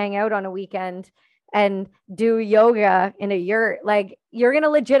going to hang out on a weekend and do yoga in a yurt. Like, you're going to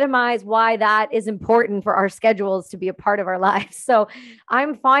legitimize why that is important for our schedules to be a part of our lives. So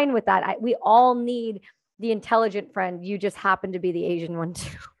I'm fine with that. We all need the intelligent friend. You just happen to be the Asian one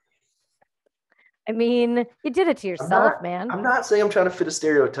too. I mean, you did it to yourself, man. I'm not saying I'm trying to fit a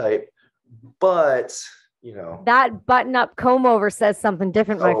stereotype, but that button-up comb over says something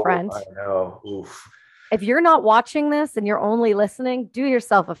different, my friend. I know. Oof. If you're not watching this and you're only listening, do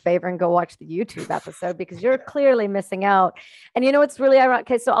yourself a favor and go watch the YouTube episode, because you're clearly missing out. And it's really ironic.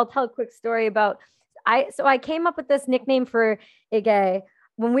 Okay, so I'll tell a quick story about, I came up with this nickname for Ige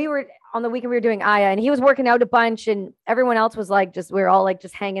when we were on the weekend. We were doing Aya, and he was working out a bunch, and everyone else was like, we were all like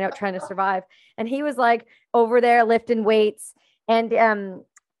just hanging out trying to survive. And he was like over there lifting weights. And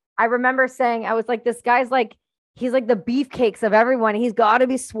I remember saying, I was like, this guy's like, he's like the beefcakes of everyone. He's got to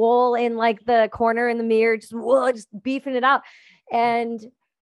be swole in like the corner in the mirror, just beefing it up. And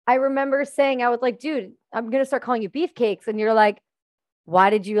I remember saying, I was like, dude, I'm going to start calling you beefcakes. And you're like, why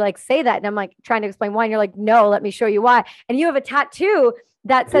did you like say that? And I'm like trying to explain why. And you're like, no, let me show you why. And you have a tattoo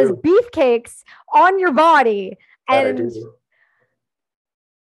that says beefcakes on your body. And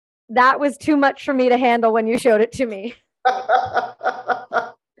that was too much for me to handle when you showed it to me.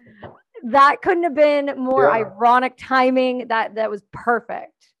 That couldn't have been more ironic timing. That was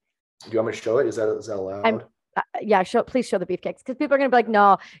perfect. Do you want me to show it? Is that allowed? Yeah, please show the beefcakes, because people are gonna be like,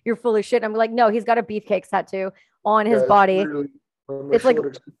 no, you're full of shit. I'm like, no, he's got a beefcake tattoo on his body. It's like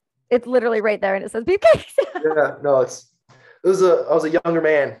it's literally right there, and it says beefcakes. Yeah, no, I was a younger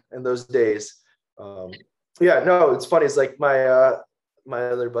man in those days. It's funny. It's like my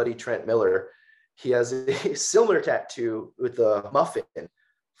other buddy Trent Miller. He has a similar tattoo with a muffin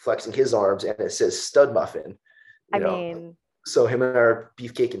flexing his arms, and it says stud muffin. So him and our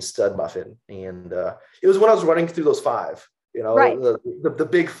beefcake and stud muffin. And it was when I was running through those 5, right. the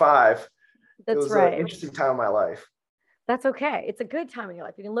big 5. That's it was right. An interesting time in my life. That's okay. It's a good time in your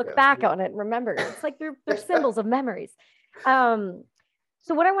life. You can look back on it and remember. It's like they're symbols of memories. So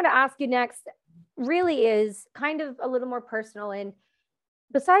what I want to ask you next really is kind of a little more personal. And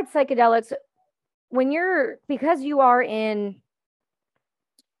besides psychedelics, because you are in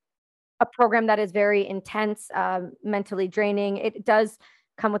a program that is very intense, mentally draining, it does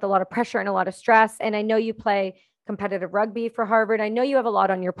come with a lot of pressure and a lot of stress. And I know you play competitive rugby for Harvard. I know you have a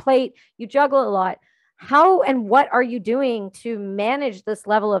lot on your plate. You juggle a lot. How and what are you doing to manage this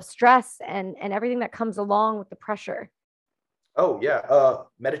level of stress and everything that comes along with the pressure? Oh yeah.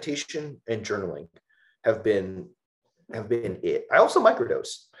 Meditation and journaling have been it. I also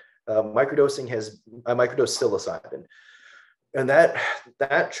microdose. I microdose psilocybin. And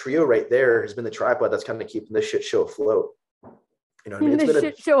that trio right there has been the tripod that's kind of keeping this shit show afloat. You know what I mean? It's been a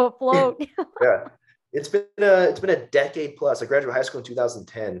shit show afloat. Yeah. It's been a decade plus. I graduated high school in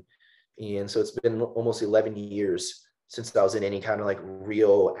 2010. And so it's been almost 11 years since I was in any kind of like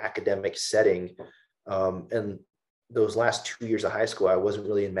real academic setting. And those last 2 years of high school, I wasn't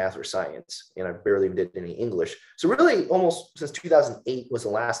really in math or science, and I barely even did any English. So really almost since 2008 was the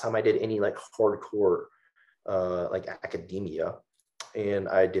last time I did any like hardcore like academia, and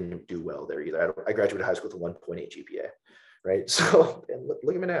I didn't do well there either. I graduated high school with a 1.8 GPA, right? So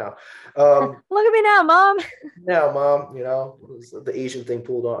look at me now. Look at me now, Mom. Now, Mom, the Asian thing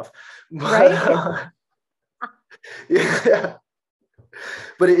pulled off, right? Yeah.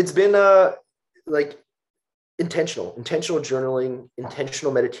 But it's been like intentional journaling,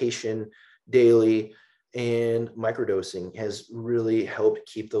 intentional meditation daily, and microdosing has really helped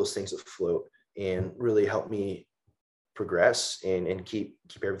keep those things afloat and really helped me progress and keep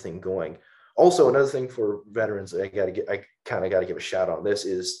everything going. Also, another thing for veterans, I kind of got to give a shout out on this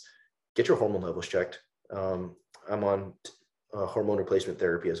is get your hormone levels checked. I'm on hormone replacement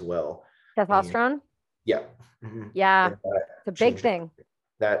therapy as well. Testosterone? And, yeah. Mm-hmm. Yeah. It's a big thing.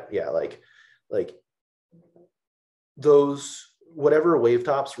 That, yeah, like those, whatever wave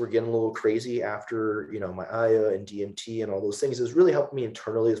tops were getting a little crazy after, my AYA and DMT and all those things, has really helped me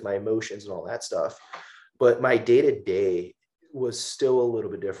internally with my emotions and all that stuff. But my day-to-day was still a little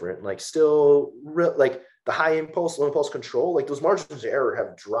bit different. Like still like the high impulse, low impulse control, like those margins of error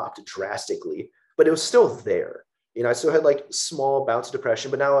have dropped drastically, but it was still there. I still had like small bouts of depression,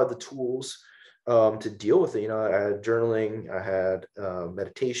 but now I have the tools to deal with it. I had journaling, I had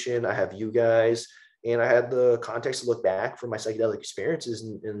meditation, I have you guys, and I had the context to look back from my psychedelic experiences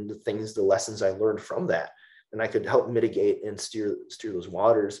and the lessons I learned from that. And I could help mitigate and steer those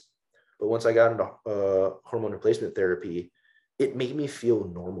waters. But once I got into hormone replacement therapy, it made me feel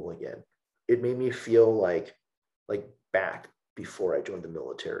normal again. It made me feel like back before I joined the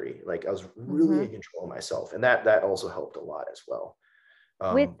military. Like I was really in control of myself. And that also helped a lot as well.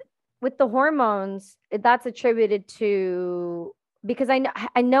 With the hormones, that's attributed to, because I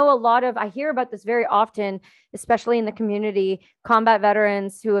know I hear about this very often, especially in the community, combat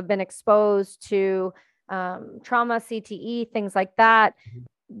veterans who have been exposed to trauma, CTE, things like that.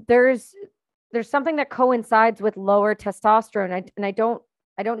 There's something that coincides with lower testosterone. I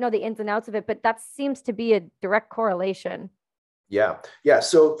don't know the ins and outs of it, but that seems to be a direct correlation. Yeah.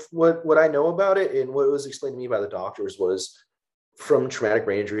 So what I know about it and what was explained to me by the doctors was from traumatic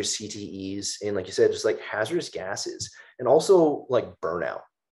brain injuries, CTEs, and like you said, just like hazardous gases, and also like burnout,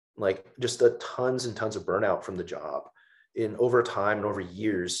 like just the tons and tons of burnout from the job. And over time and over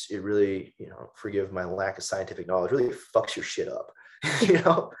years, it really, forgive my lack of scientific knowledge, really fucks your shit up.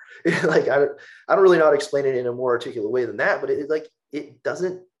 Like I don't really know how to explain it in a more articulate way than that, but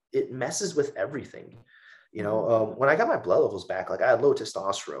it messes with everything. When I got my blood levels back, like I had low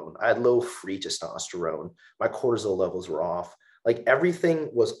testosterone, I had low free testosterone, my cortisol levels were off, like everything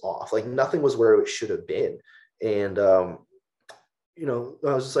was off, like nothing was where it should have been. And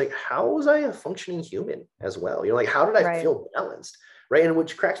I was just like, how was I a functioning human as well? Like, how did I feel balanced? Right. And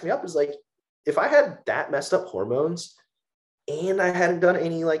which cracks me up is like, if I had that messed up hormones and I hadn't done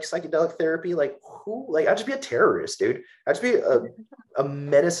any like psychedelic therapy, like I'd just be a terrorist, dude. I'd just be a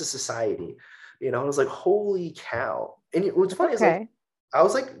menace to society. I was like, holy cow. And what's funny is like, I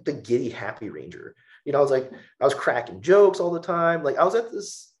was like the giddy happy ranger. I was cracking jokes all the time. Like I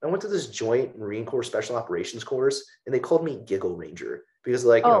went to this joint Marine Corps special operations course and they called me Giggle Ranger because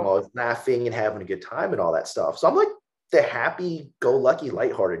like, I'm always laughing and having a good time and all that stuff. So I'm like the happy go lucky,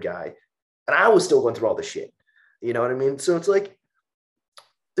 lighthearted guy. And I was still going through all the shit. You know what I mean? So it's like,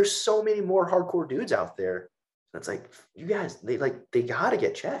 there's so many more hardcore dudes out there. It's like, you guys, they got to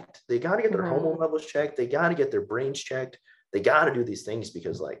get checked. They got to get their hormone levels checked. They got to get their brains checked. They got to do these things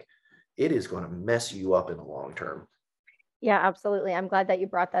because like, it is going to mess you up in the long term. Yeah, absolutely. I'm glad that you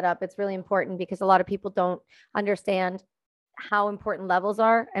brought that up. It's really important because a lot of people don't understand how important levels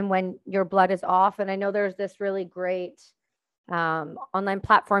are and when your blood is off. And I know there's this really great online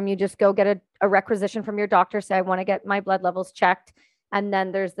platform. You just go get a requisition from your doctor, say, I want to get my blood levels checked. And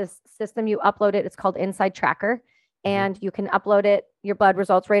then there's this system, you upload it. It's called Inside Tracker. And you can upload it, your blood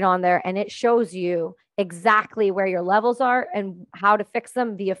results right on there. And it shows you exactly where your levels are and how to fix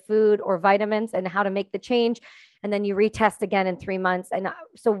them via food or vitamins and how to make the change. And then you retest again in 3 months. And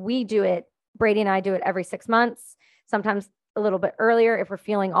so we do it, Brady and I do it every 6 months, sometimes a little bit earlier if we're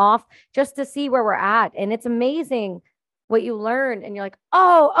feeling off, just to see where we're at. And it's amazing what you learn. And you're like,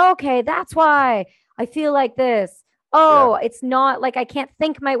 oh, okay, that's why I feel like this. Oh, it's not like I can't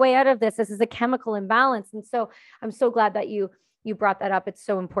think my way out of this. This is a chemical imbalance. And so I'm so glad that you brought that up. It's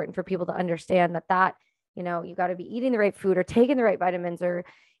so important for people to understand that, you got to be eating the right food or taking the right vitamins or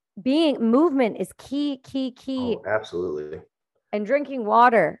movement is key. Oh, absolutely. And drinking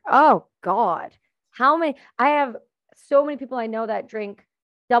water. Oh God. I have so many people I know that drink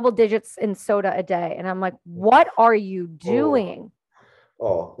double digits in soda a day. And I'm like, what are you doing?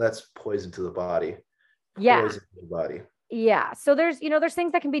 Oh, that's poison to the body. Yeah. Poison to the body. Yeah. So there's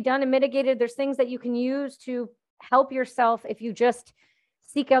things that can be done and mitigated. There's things that you can use to help yourself if you just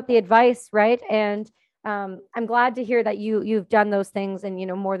seek out the advice. Right. And I'm glad to hear that you've done those things and,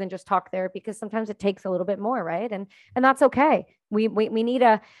 more than just talk therapy, because sometimes it takes a little bit more. Right. And that's okay. We need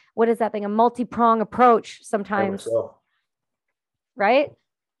a multi-prong approach sometimes. Right.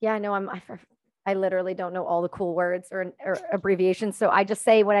 Yeah, I know I literally don't know all the cool words or abbreviations. So I just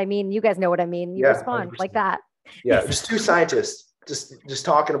say what I mean. You guys know what I mean. You respond 100%. Like that. Yeah. Just two scientists, just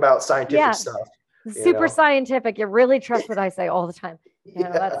talking about scientific stuff. Super scientific. You really trust what I say all the time.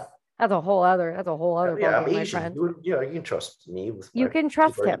 That's a whole other problem, my friend. You can trust me with you can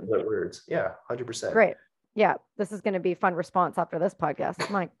trust him. Words. Yeah. 100%. Great. Yeah. This is going to be a fun response after this podcast.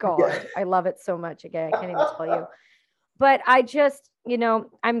 My God, I love it so much. Again, I can't even tell you. But I just,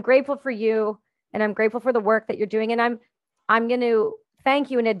 I'm grateful for you and I'm grateful for the work that you're doing. And I'm going to thank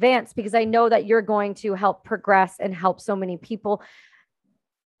you in advance because I know that you're going to help progress and help so many people.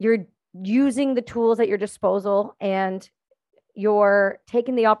 You're using the tools at your disposal and you're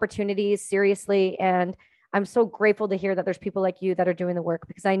taking the opportunities seriously. And I'm so grateful to hear that there's people like you that are doing the work,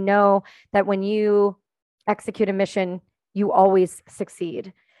 because I know that when you execute a mission, you always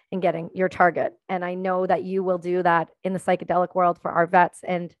succeed in getting your target. And I know that you will do that in the psychedelic world for our vets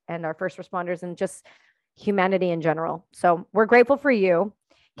and our first responders and just humanity in general. So we're grateful for you.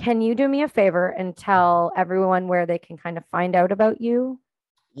 Can you do me a favor and tell everyone where they can kind of find out about you?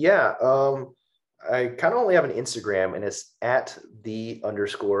 Yeah. I kind of only have an Instagram and it's @the_flying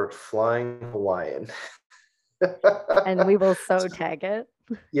Hawaiian. And we will tag it.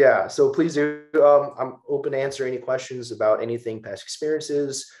 Yeah. So please do. I'm open to answer any questions about anything, past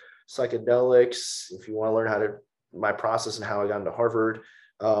experiences, psychedelics. If you want to learn my process and how I got into Harvard,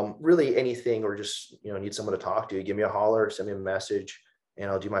 really anything, or just, need someone to talk to, give me a holler, send me a message, and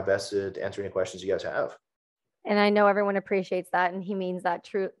I'll do my best to answer any questions you guys have. And I know everyone appreciates that. And he means that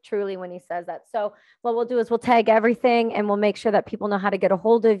truly when he says that. So what we'll do is we'll tag everything and we'll make sure that people know how to get a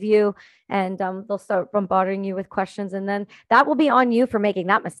hold of you, and they'll start bombarding you with questions. And then that will be on you for making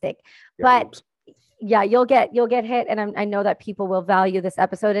that mistake. Yeah, but yeah, you'll get hit. And I know that people will value this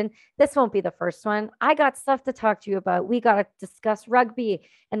episode, and this won't be the first one. I got stuff to talk to you about. We got to discuss rugby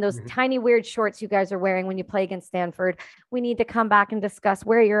and those tiny weird shorts you guys are wearing when you play against Stanford. We need to come back and discuss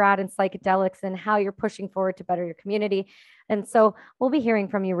where you're at in psychedelics and how you're pushing forward to better your community. And so we'll be hearing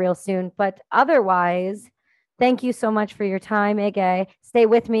from you real soon. But otherwise, thank you so much for your time, Ege. Stay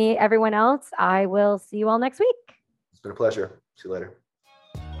with me, everyone else. I will see you all next week. It's been a pleasure. See you later.